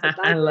Hatmaker wants to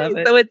talk I to love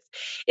me. it. So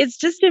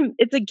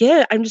it's a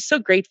gift. I'm just so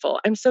grateful.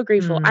 I'm so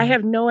grateful. I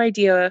have no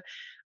idea,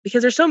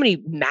 because there's so many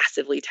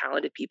massively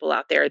talented people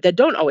out there that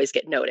don't always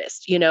get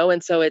noticed,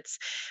 and so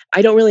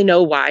I don't really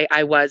know why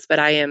I was, but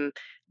I am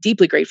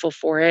deeply grateful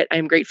for it.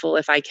 I'm grateful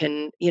if I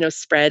can,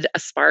 spread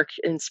a spark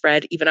and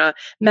spread even a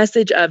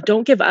message of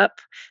don't give up,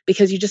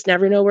 because you just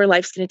never know where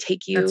life's going to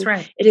take you. That's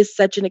right. It is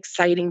such an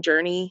exciting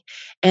journey,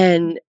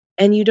 and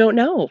you don't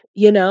know,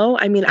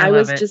 I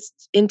was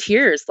just in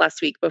tears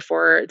last week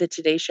before the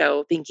Today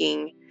Show,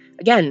 thinking,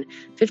 again,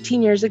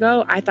 15 years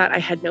ago, I thought I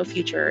had no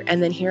future.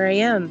 And then here I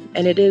am,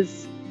 and it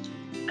is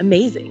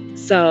amazing.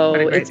 So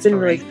it's been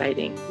really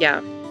exciting.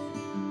 Yeah.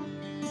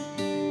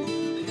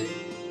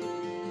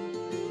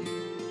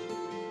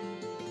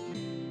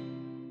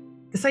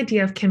 This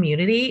idea of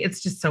community,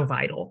 it's just so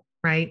vital,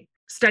 right?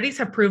 Studies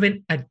have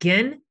proven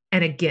again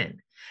and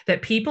again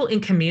that people in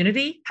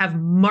community have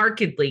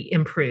markedly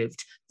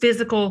improved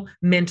physical,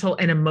 mental,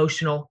 and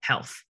emotional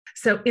health.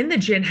 So in the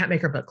Jen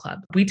Hatmaker Book Club,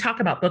 we talk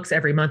about books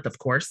every month, of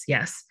course,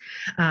 yes.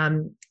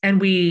 And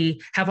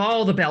we have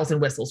all the bells and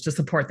whistles to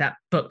support that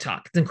book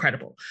talk. It's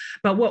incredible.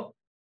 But what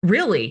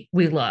really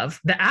we love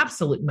the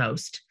absolute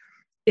most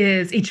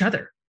is each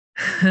other.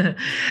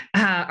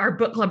 Our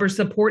book clubbers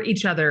support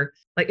each other,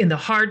 like in the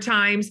hard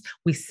times.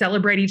 We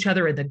celebrate each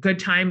other in the good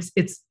times.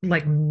 It's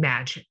like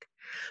magic.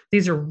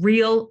 These are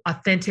real,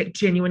 authentic,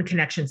 genuine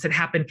connections that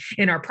happen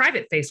in our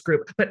private face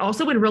group, but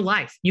also in real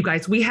life. You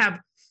guys, we have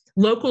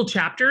local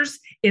chapters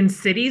in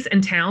cities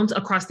and towns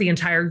across the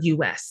entire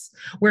US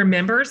where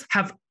members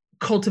have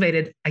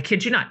cultivated, I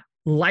kid you not,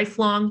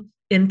 lifelong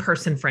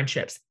in-person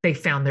friendships. They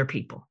found their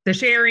people. The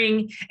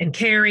sharing and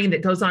caring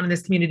that goes on in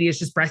this community is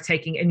just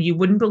breathtaking. And you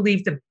wouldn't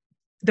believe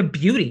the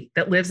beauty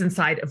that lives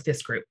inside of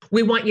this group.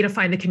 We want you to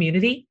find the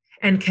community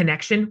and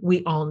connection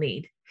we all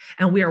need.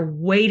 And we are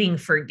waiting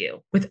for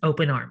you with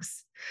open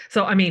arms.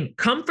 So, I mean,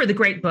 come for the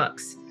great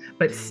books,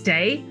 but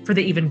stay for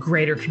the even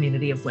greater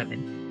community of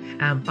women.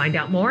 Find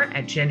out more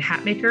at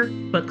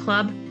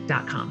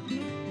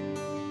jenhatmakerbookclub.com.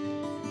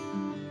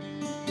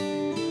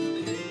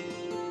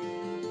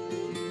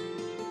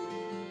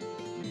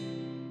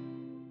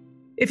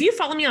 If you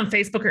follow me on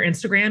Facebook or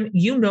Instagram,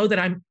 you know that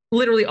I'm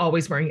literally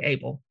always wearing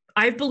Able.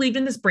 I've believed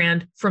in this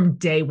brand from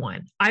day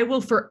one. I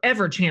will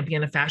forever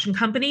champion a fashion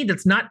company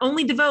that's not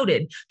only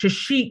devoted to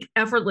chic,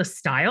 effortless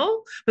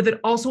style, but that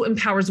also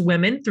empowers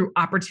women through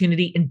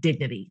opportunity and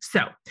dignity.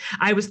 So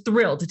I was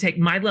thrilled to take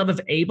my love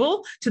of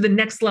Able to the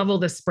next level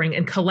this spring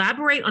and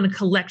collaborate on a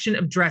collection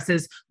of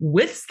dresses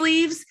with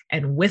sleeves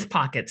and with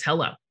pockets.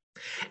 Hello.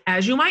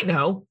 As you might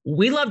know,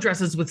 we love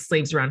dresses with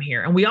sleeves around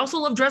here, and we also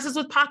love dresses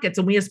with pockets,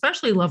 and we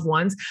especially love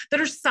ones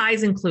that are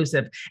size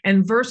inclusive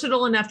and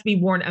versatile enough to be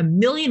worn a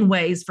million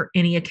ways for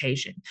any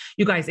occasion.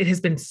 You guys, it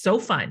has been so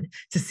fun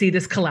to see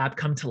this collab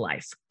come to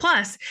life.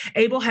 Plus,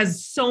 Able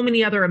has so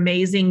many other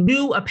amazing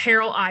new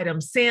apparel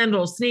items,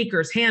 sandals,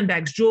 sneakers,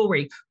 handbags,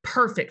 jewelry,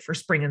 perfect for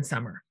spring and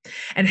summer.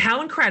 And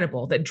how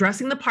incredible that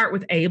dressing the part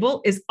with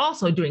Able is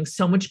also doing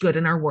so much good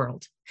in our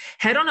world.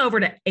 Head on over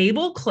to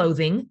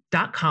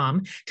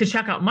ableclothing.com to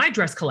check out my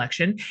dress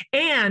collection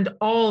and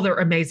all their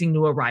amazing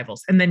new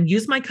arrivals. And then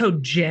use my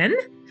code JEN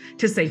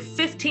to save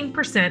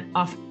 15%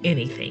 off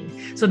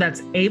anything. So that's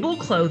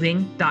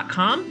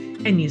ableclothing.com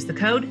and use the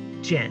code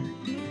JEN.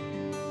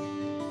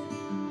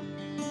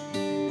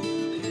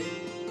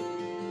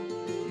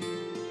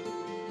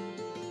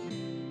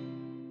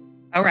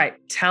 All right.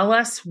 Tell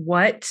us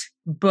what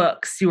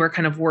books you are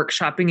kind of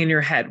workshopping in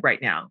your head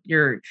right now.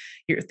 You're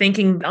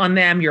thinking on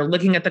them. You're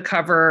looking at the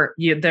cover.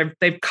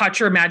 They've caught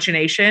your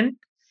imagination,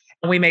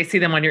 and we may see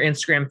them on your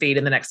Instagram feed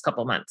in the next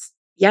couple of months.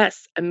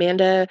 Yes,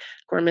 Amanda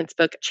Gorman's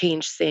book,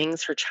 Change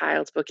Things, her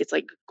child's book. It's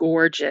like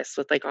gorgeous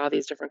with like all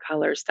these different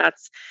colors.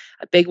 That's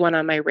a big one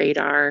on my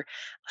radar.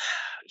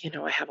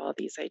 I have all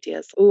these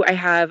ideas. Oh, I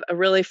have a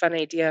really fun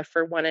idea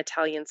for One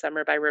Italian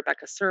Summer by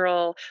Rebecca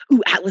Searle.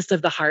 Ooh, Atlas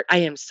of the Heart. I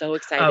am so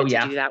excited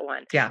to do that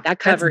one. Yeah. That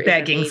cover That's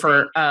begging is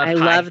for I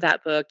love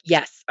that book.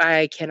 Yes,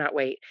 I cannot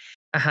wait.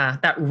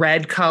 That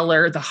red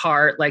color, the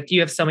heart, like you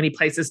have so many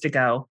places to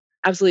go.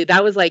 Absolutely.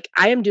 That was like,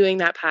 I am doing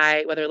that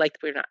pie, whether I like the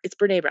book or not. It's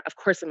Brene Brown. Of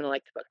course I'm going to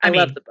like the book. I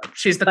love the book.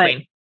 She's the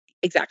queen.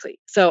 Exactly.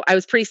 So I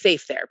was pretty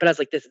safe there, but I was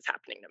like, this is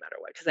happening no matter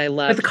what, because I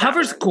love. But the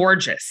cover's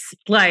gorgeous.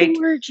 Like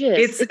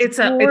gorgeous. It's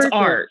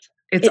art.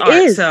 It's it art.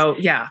 Is. So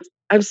yeah.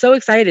 I'm so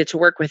excited to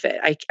work with it.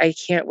 I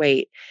can't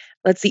wait.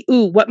 Let's see.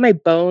 Ooh, What My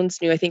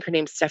Bones Knew. I think her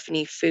name's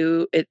Stephanie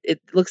Fu.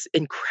 It looks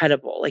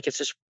incredible. Like it's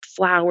just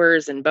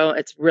flowers and bone.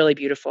 It's really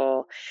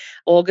beautiful.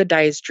 Olga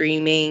Dies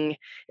Dreaming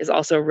is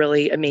also a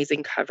really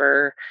amazing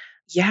cover.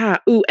 Yeah.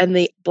 Ooh, and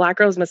the Black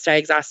Girls Must Die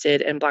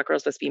Exhausted and Black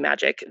Girls Must Be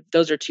Magic.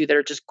 Those are two that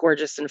are just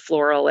gorgeous and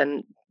floral,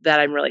 and that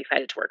I'm really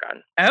excited to work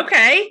on.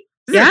 Okay.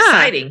 This is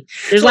exciting.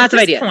 There's lots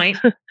of ideas. Point,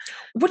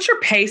 what's your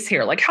pace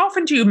here? Like, how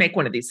often do you make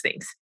one of these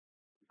things?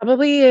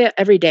 Probably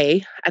every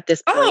day at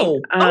this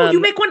point. You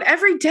make one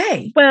every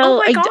day.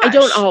 Well, I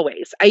don't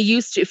always. I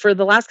used to. For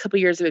the last couple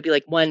of years, it would be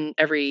like one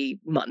every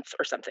month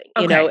or something.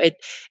 Okay.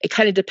 It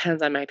kind of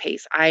depends on my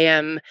pace. I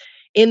am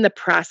in the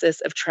process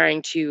of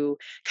trying to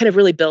kind of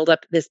really build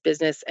up this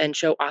business and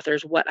show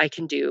authors what I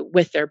can do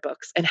with their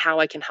books and how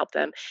I can help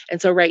them. And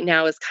so right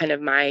now is kind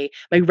of my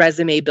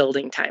resume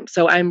building time.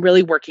 So I'm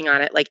really working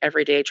on it like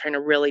every day, trying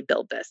to really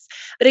build this.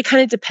 But it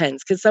kind of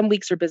depends, because some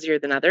weeks are busier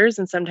than others,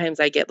 and sometimes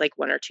I get like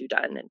one or two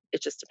done, and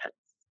it just depends.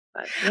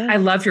 But, yeah. I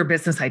love your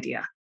business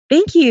idea.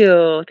 Thank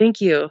you.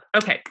 Thank you.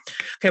 Okay,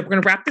 we're going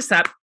to wrap this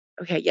up.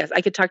 Okay, yes, I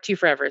could talk to you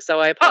forever,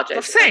 so I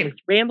apologize. Same.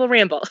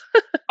 Ramble.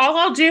 All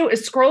I'll do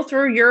is scroll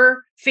through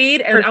your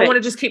feed, and I want to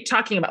just keep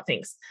talking about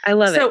things. I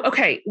love it. So,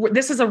 okay,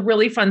 this is a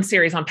really fun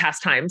series on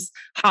pastimes,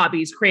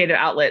 hobbies, creative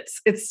outlets.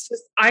 It's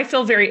just, I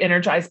feel very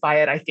energized by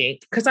it, I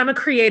think, because I'm a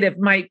creative.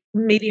 My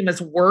medium is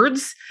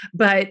words,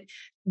 but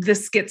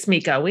this gets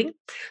me going.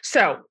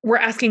 So we're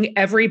asking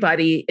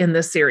everybody in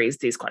this series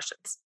these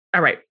questions.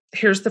 All right,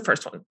 here's the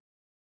first one.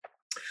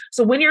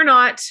 So when you're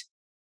not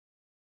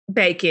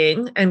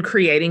baking and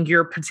creating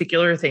your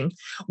particular thing,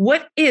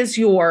 what is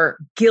your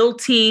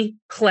guilty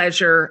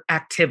pleasure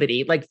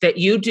activity, like that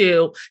you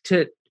do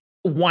to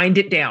wind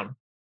it down?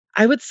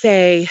 I would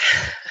say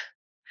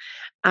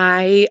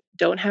I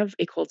don't have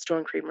a Cold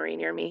Stone Creamery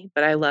near me,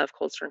 but I love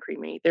Cold Stone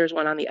Creamery. There's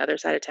one on the other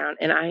side of town,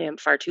 and I am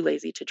far too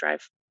lazy to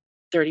drive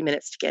 30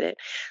 minutes to get it.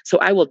 So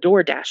I will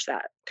DoorDash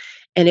that,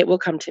 and it will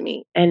come to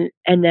me. And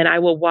then I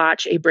will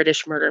watch a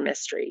British murder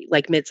mystery,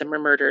 like Midsummer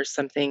Murders,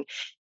 something.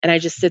 And I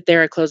just sit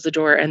there, I close the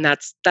door, and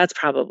that's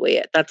probably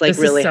it. That's like This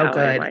is really so how I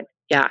good. unwind.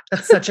 Yeah.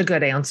 That's such a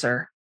good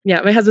answer.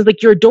 Yeah. My husband's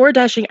like, "You're door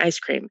dashing ice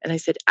cream." And I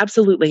said,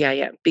 "Absolutely I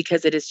am,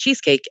 because it is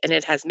cheesecake and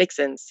it has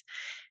mix-ins.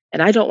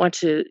 And I don't want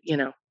to,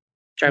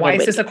 drive all Why the is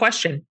way to this a get it.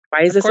 question?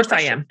 Why is Of this a course I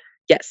question?" am.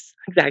 Yes,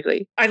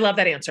 exactly. I love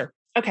that answer.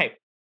 Okay.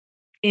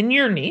 In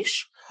your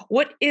niche,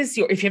 if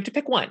you have to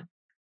pick one,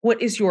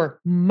 what is your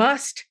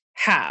must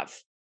have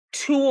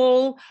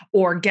tool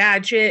or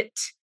gadget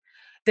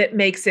that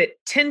makes it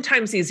 10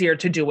 times easier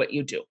to do what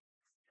you do?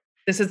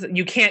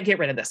 You can't get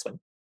rid of this one.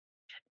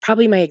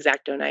 Probably my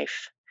X-Acto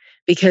knife,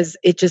 because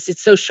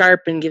it's so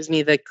sharp and gives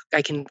me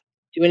I can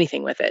do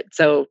anything with it.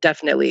 So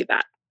definitely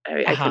that.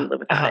 I couldn't live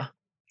without it.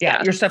 Yeah.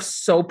 Yeah. Your stuff's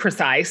so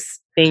precise.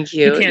 Thank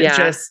You you. can't Yeah.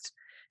 just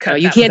No,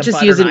 cut you that with can't a just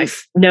butter use it.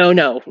 knife.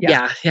 No.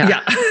 Yeah.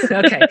 Yeah.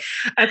 Okay.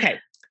 Okay.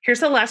 Here's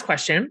the last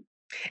question.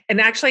 And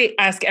actually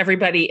ask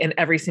everybody in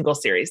every single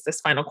series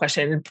this final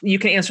question. You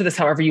can answer this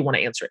however you want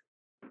to answer it.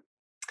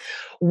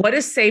 What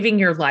is saving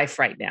your life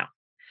right now?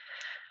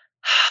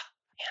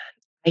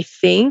 I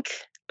think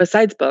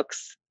besides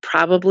books,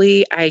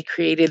 probably I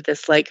created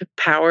this like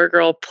Power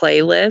Girl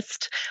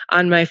playlist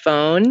on my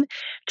phone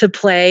to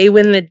play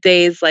when the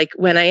days, like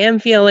when I am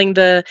feeling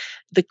the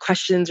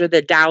questions or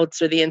the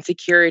doubts or the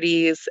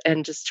insecurities,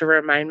 and just to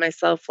remind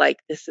myself like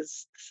this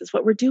is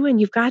what we're doing.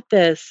 You've got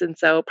this. And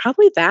so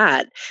probably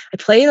that. I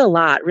play it a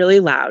lot, really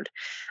loud.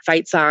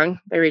 Fight Song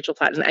by Rachel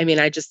Platten. I mean,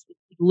 I just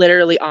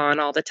literally on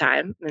all the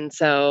time. And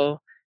so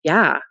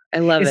yeah, I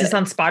love Is it. this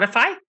on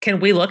Spotify? Can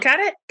we look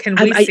at it? Can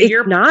we see It's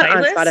your not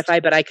on playlist?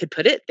 Spotify, but I could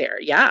put it there.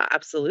 Yeah,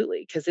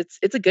 absolutely, because it's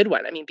a good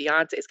one. I mean,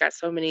 Beyonce's got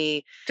so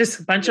many. Just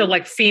a bunch of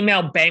like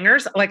female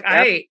bangers. Like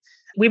Yep.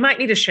 we might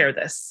need to share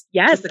this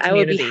Yes, with the I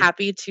would be community.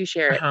 happy to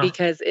share it, Uh-huh.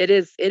 because it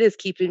is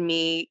keeping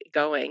me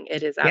going.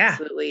 It is Yeah.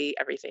 absolutely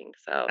everything.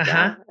 So Uh-huh.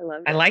 yeah, I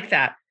love I it. like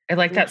that. I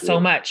like Thank that so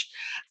you. much.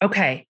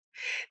 Okay.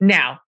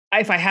 Now,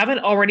 if I haven't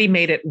already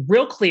made it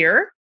real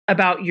clear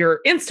about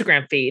your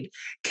Instagram feed,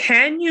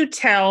 can you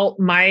tell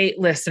my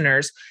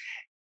listeners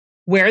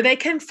where they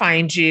can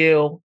find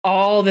you,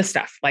 all the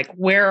stuff, like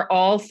where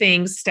all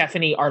things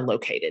Stephanie are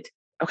located?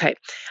 Okay.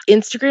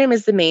 Instagram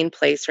is the main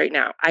place right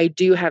now. I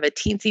do have a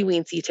teensy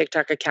weensy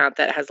TikTok account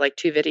that has like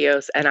 2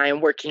 videos, and I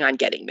am working on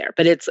getting there.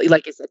 But it's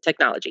like I said,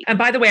 technology. And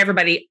by the way,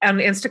 everybody, on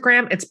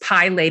Instagram, it's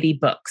Pie Lady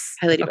Books.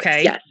 Pie Lady Books.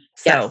 Okay. Yes.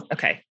 Yes.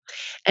 Okay.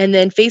 And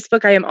then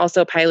Facebook, I am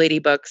also Pie Lady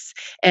Books.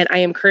 And I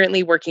am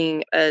currently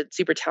working, a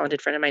super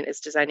talented friend of mine is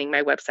designing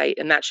my website,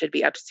 and that should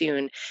be up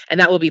soon. And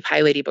that will be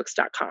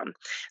pieladybooks.com.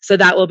 So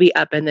that will be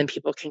up, and then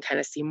people can kind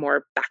of see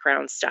more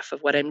background stuff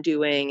of what I'm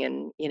doing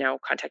and,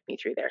 contact me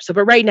through there. So,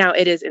 but right now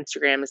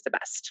Instagram is the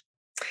best.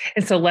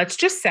 And so let's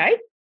just say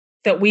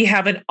that we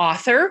have an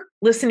author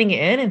listening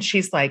in, and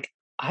she's like,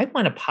 I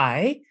want a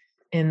pie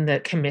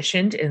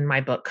commissioned in my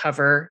book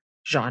cover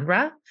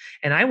genre,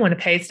 and I want to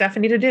pay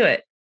Stephanie to do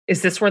it.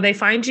 Is this where they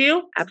find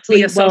you?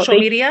 Absolutely. Via social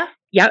media?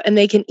 Yeah. And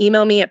they can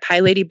email me at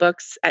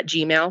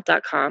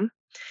pieladybooks@gmail.com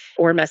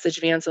or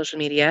message me on social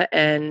media.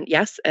 And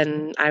yes,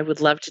 and I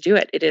would love to do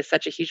it. It is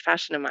such a huge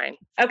passion of mine.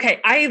 Okay.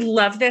 I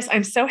love this.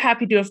 I'm so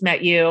happy to have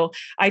met you.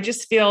 I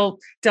just feel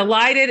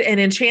delighted and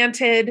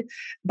enchanted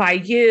by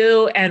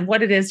you and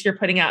what it is you're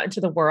putting out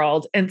into the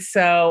world. And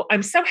so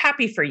I'm so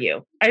happy for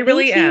you. I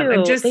really am.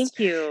 I'm just Thank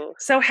you.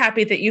 so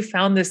happy that you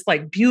found this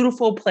like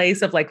beautiful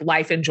place of like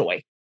life and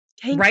joy.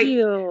 Thank you.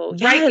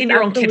 Right in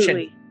your own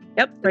kitchen.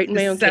 Yep. Right in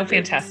my own kitchen. So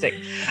fantastic.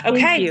 Thank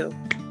Okay. you.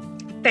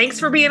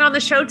 Thanks for being on the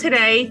show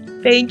today.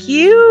 Thank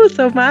you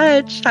so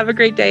much. Have a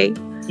great day.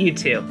 You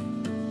too.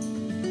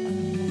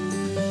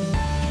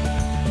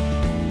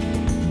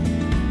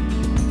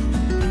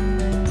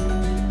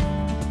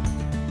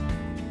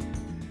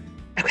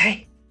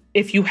 Okay.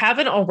 If you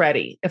haven't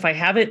already, if I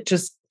haven't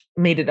just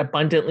made it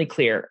abundantly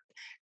clear,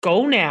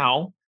 go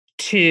now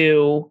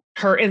to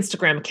her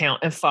Instagram account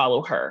and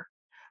follow her.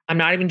 I'm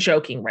not even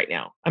joking right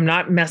now. I'm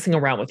not messing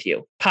around with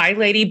you. Pie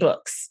Lady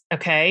Books.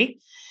 Okay.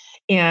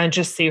 And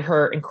just see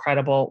her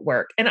incredible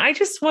work. And I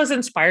just was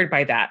inspired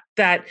by that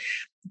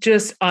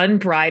just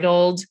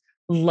unbridled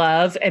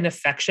love and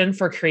affection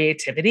for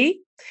creativity,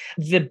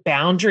 the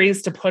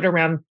boundaries to put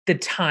around the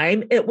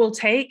time it will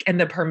take and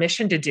the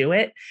permission to do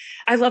it.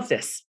 I love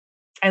this.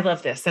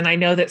 And I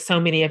know that so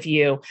many of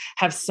you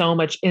have so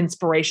much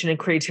inspiration and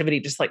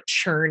creativity just like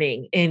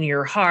churning in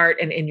your heart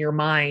and in your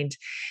mind.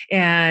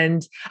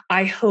 And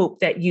I hope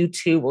that you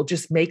too will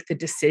just make the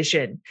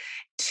decision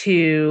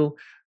to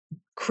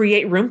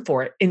create room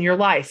for it in your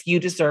life. You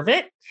deserve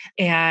it.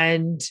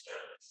 And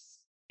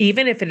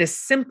even if it is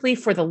simply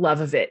for the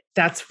love of it,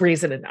 that's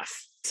reason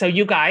enough. So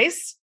you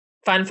guys,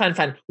 fun.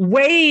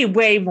 Way,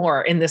 way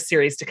more in this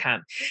series to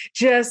come.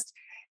 Just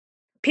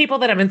people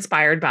that I'm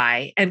inspired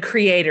by, and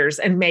creators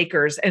and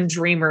makers and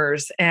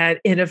dreamers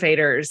and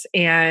innovators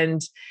and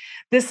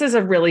This is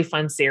a really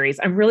fun series.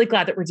 I'm really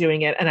glad that we're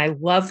doing it. And I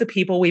love the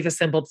people we've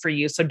assembled for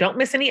you. So don't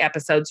miss any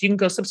episodes. You can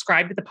go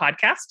subscribe to the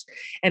podcast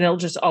and it'll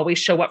just always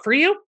show up for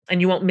you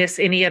and you won't miss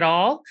any at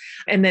all.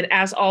 And then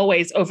as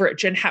always, over at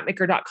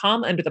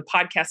jenhatmaker.com under the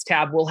podcast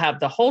tab, we'll have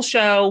the whole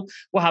show,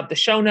 we'll have the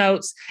show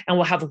notes, and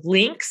we'll have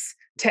links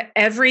to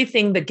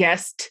everything the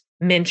guest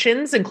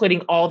mentions,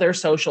 including all their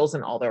socials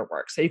and all their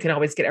work. So you can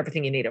always get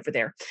everything you need over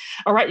there.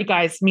 All right, you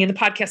guys, me and the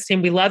podcast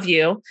team, we love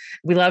you.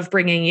 We love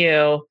bringing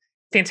you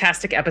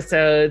fantastic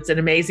episodes, an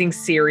amazing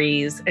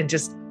series, and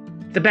just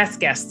the best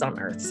guests on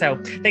earth.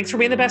 So thanks for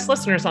being the best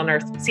listeners on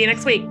earth. See you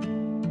next week.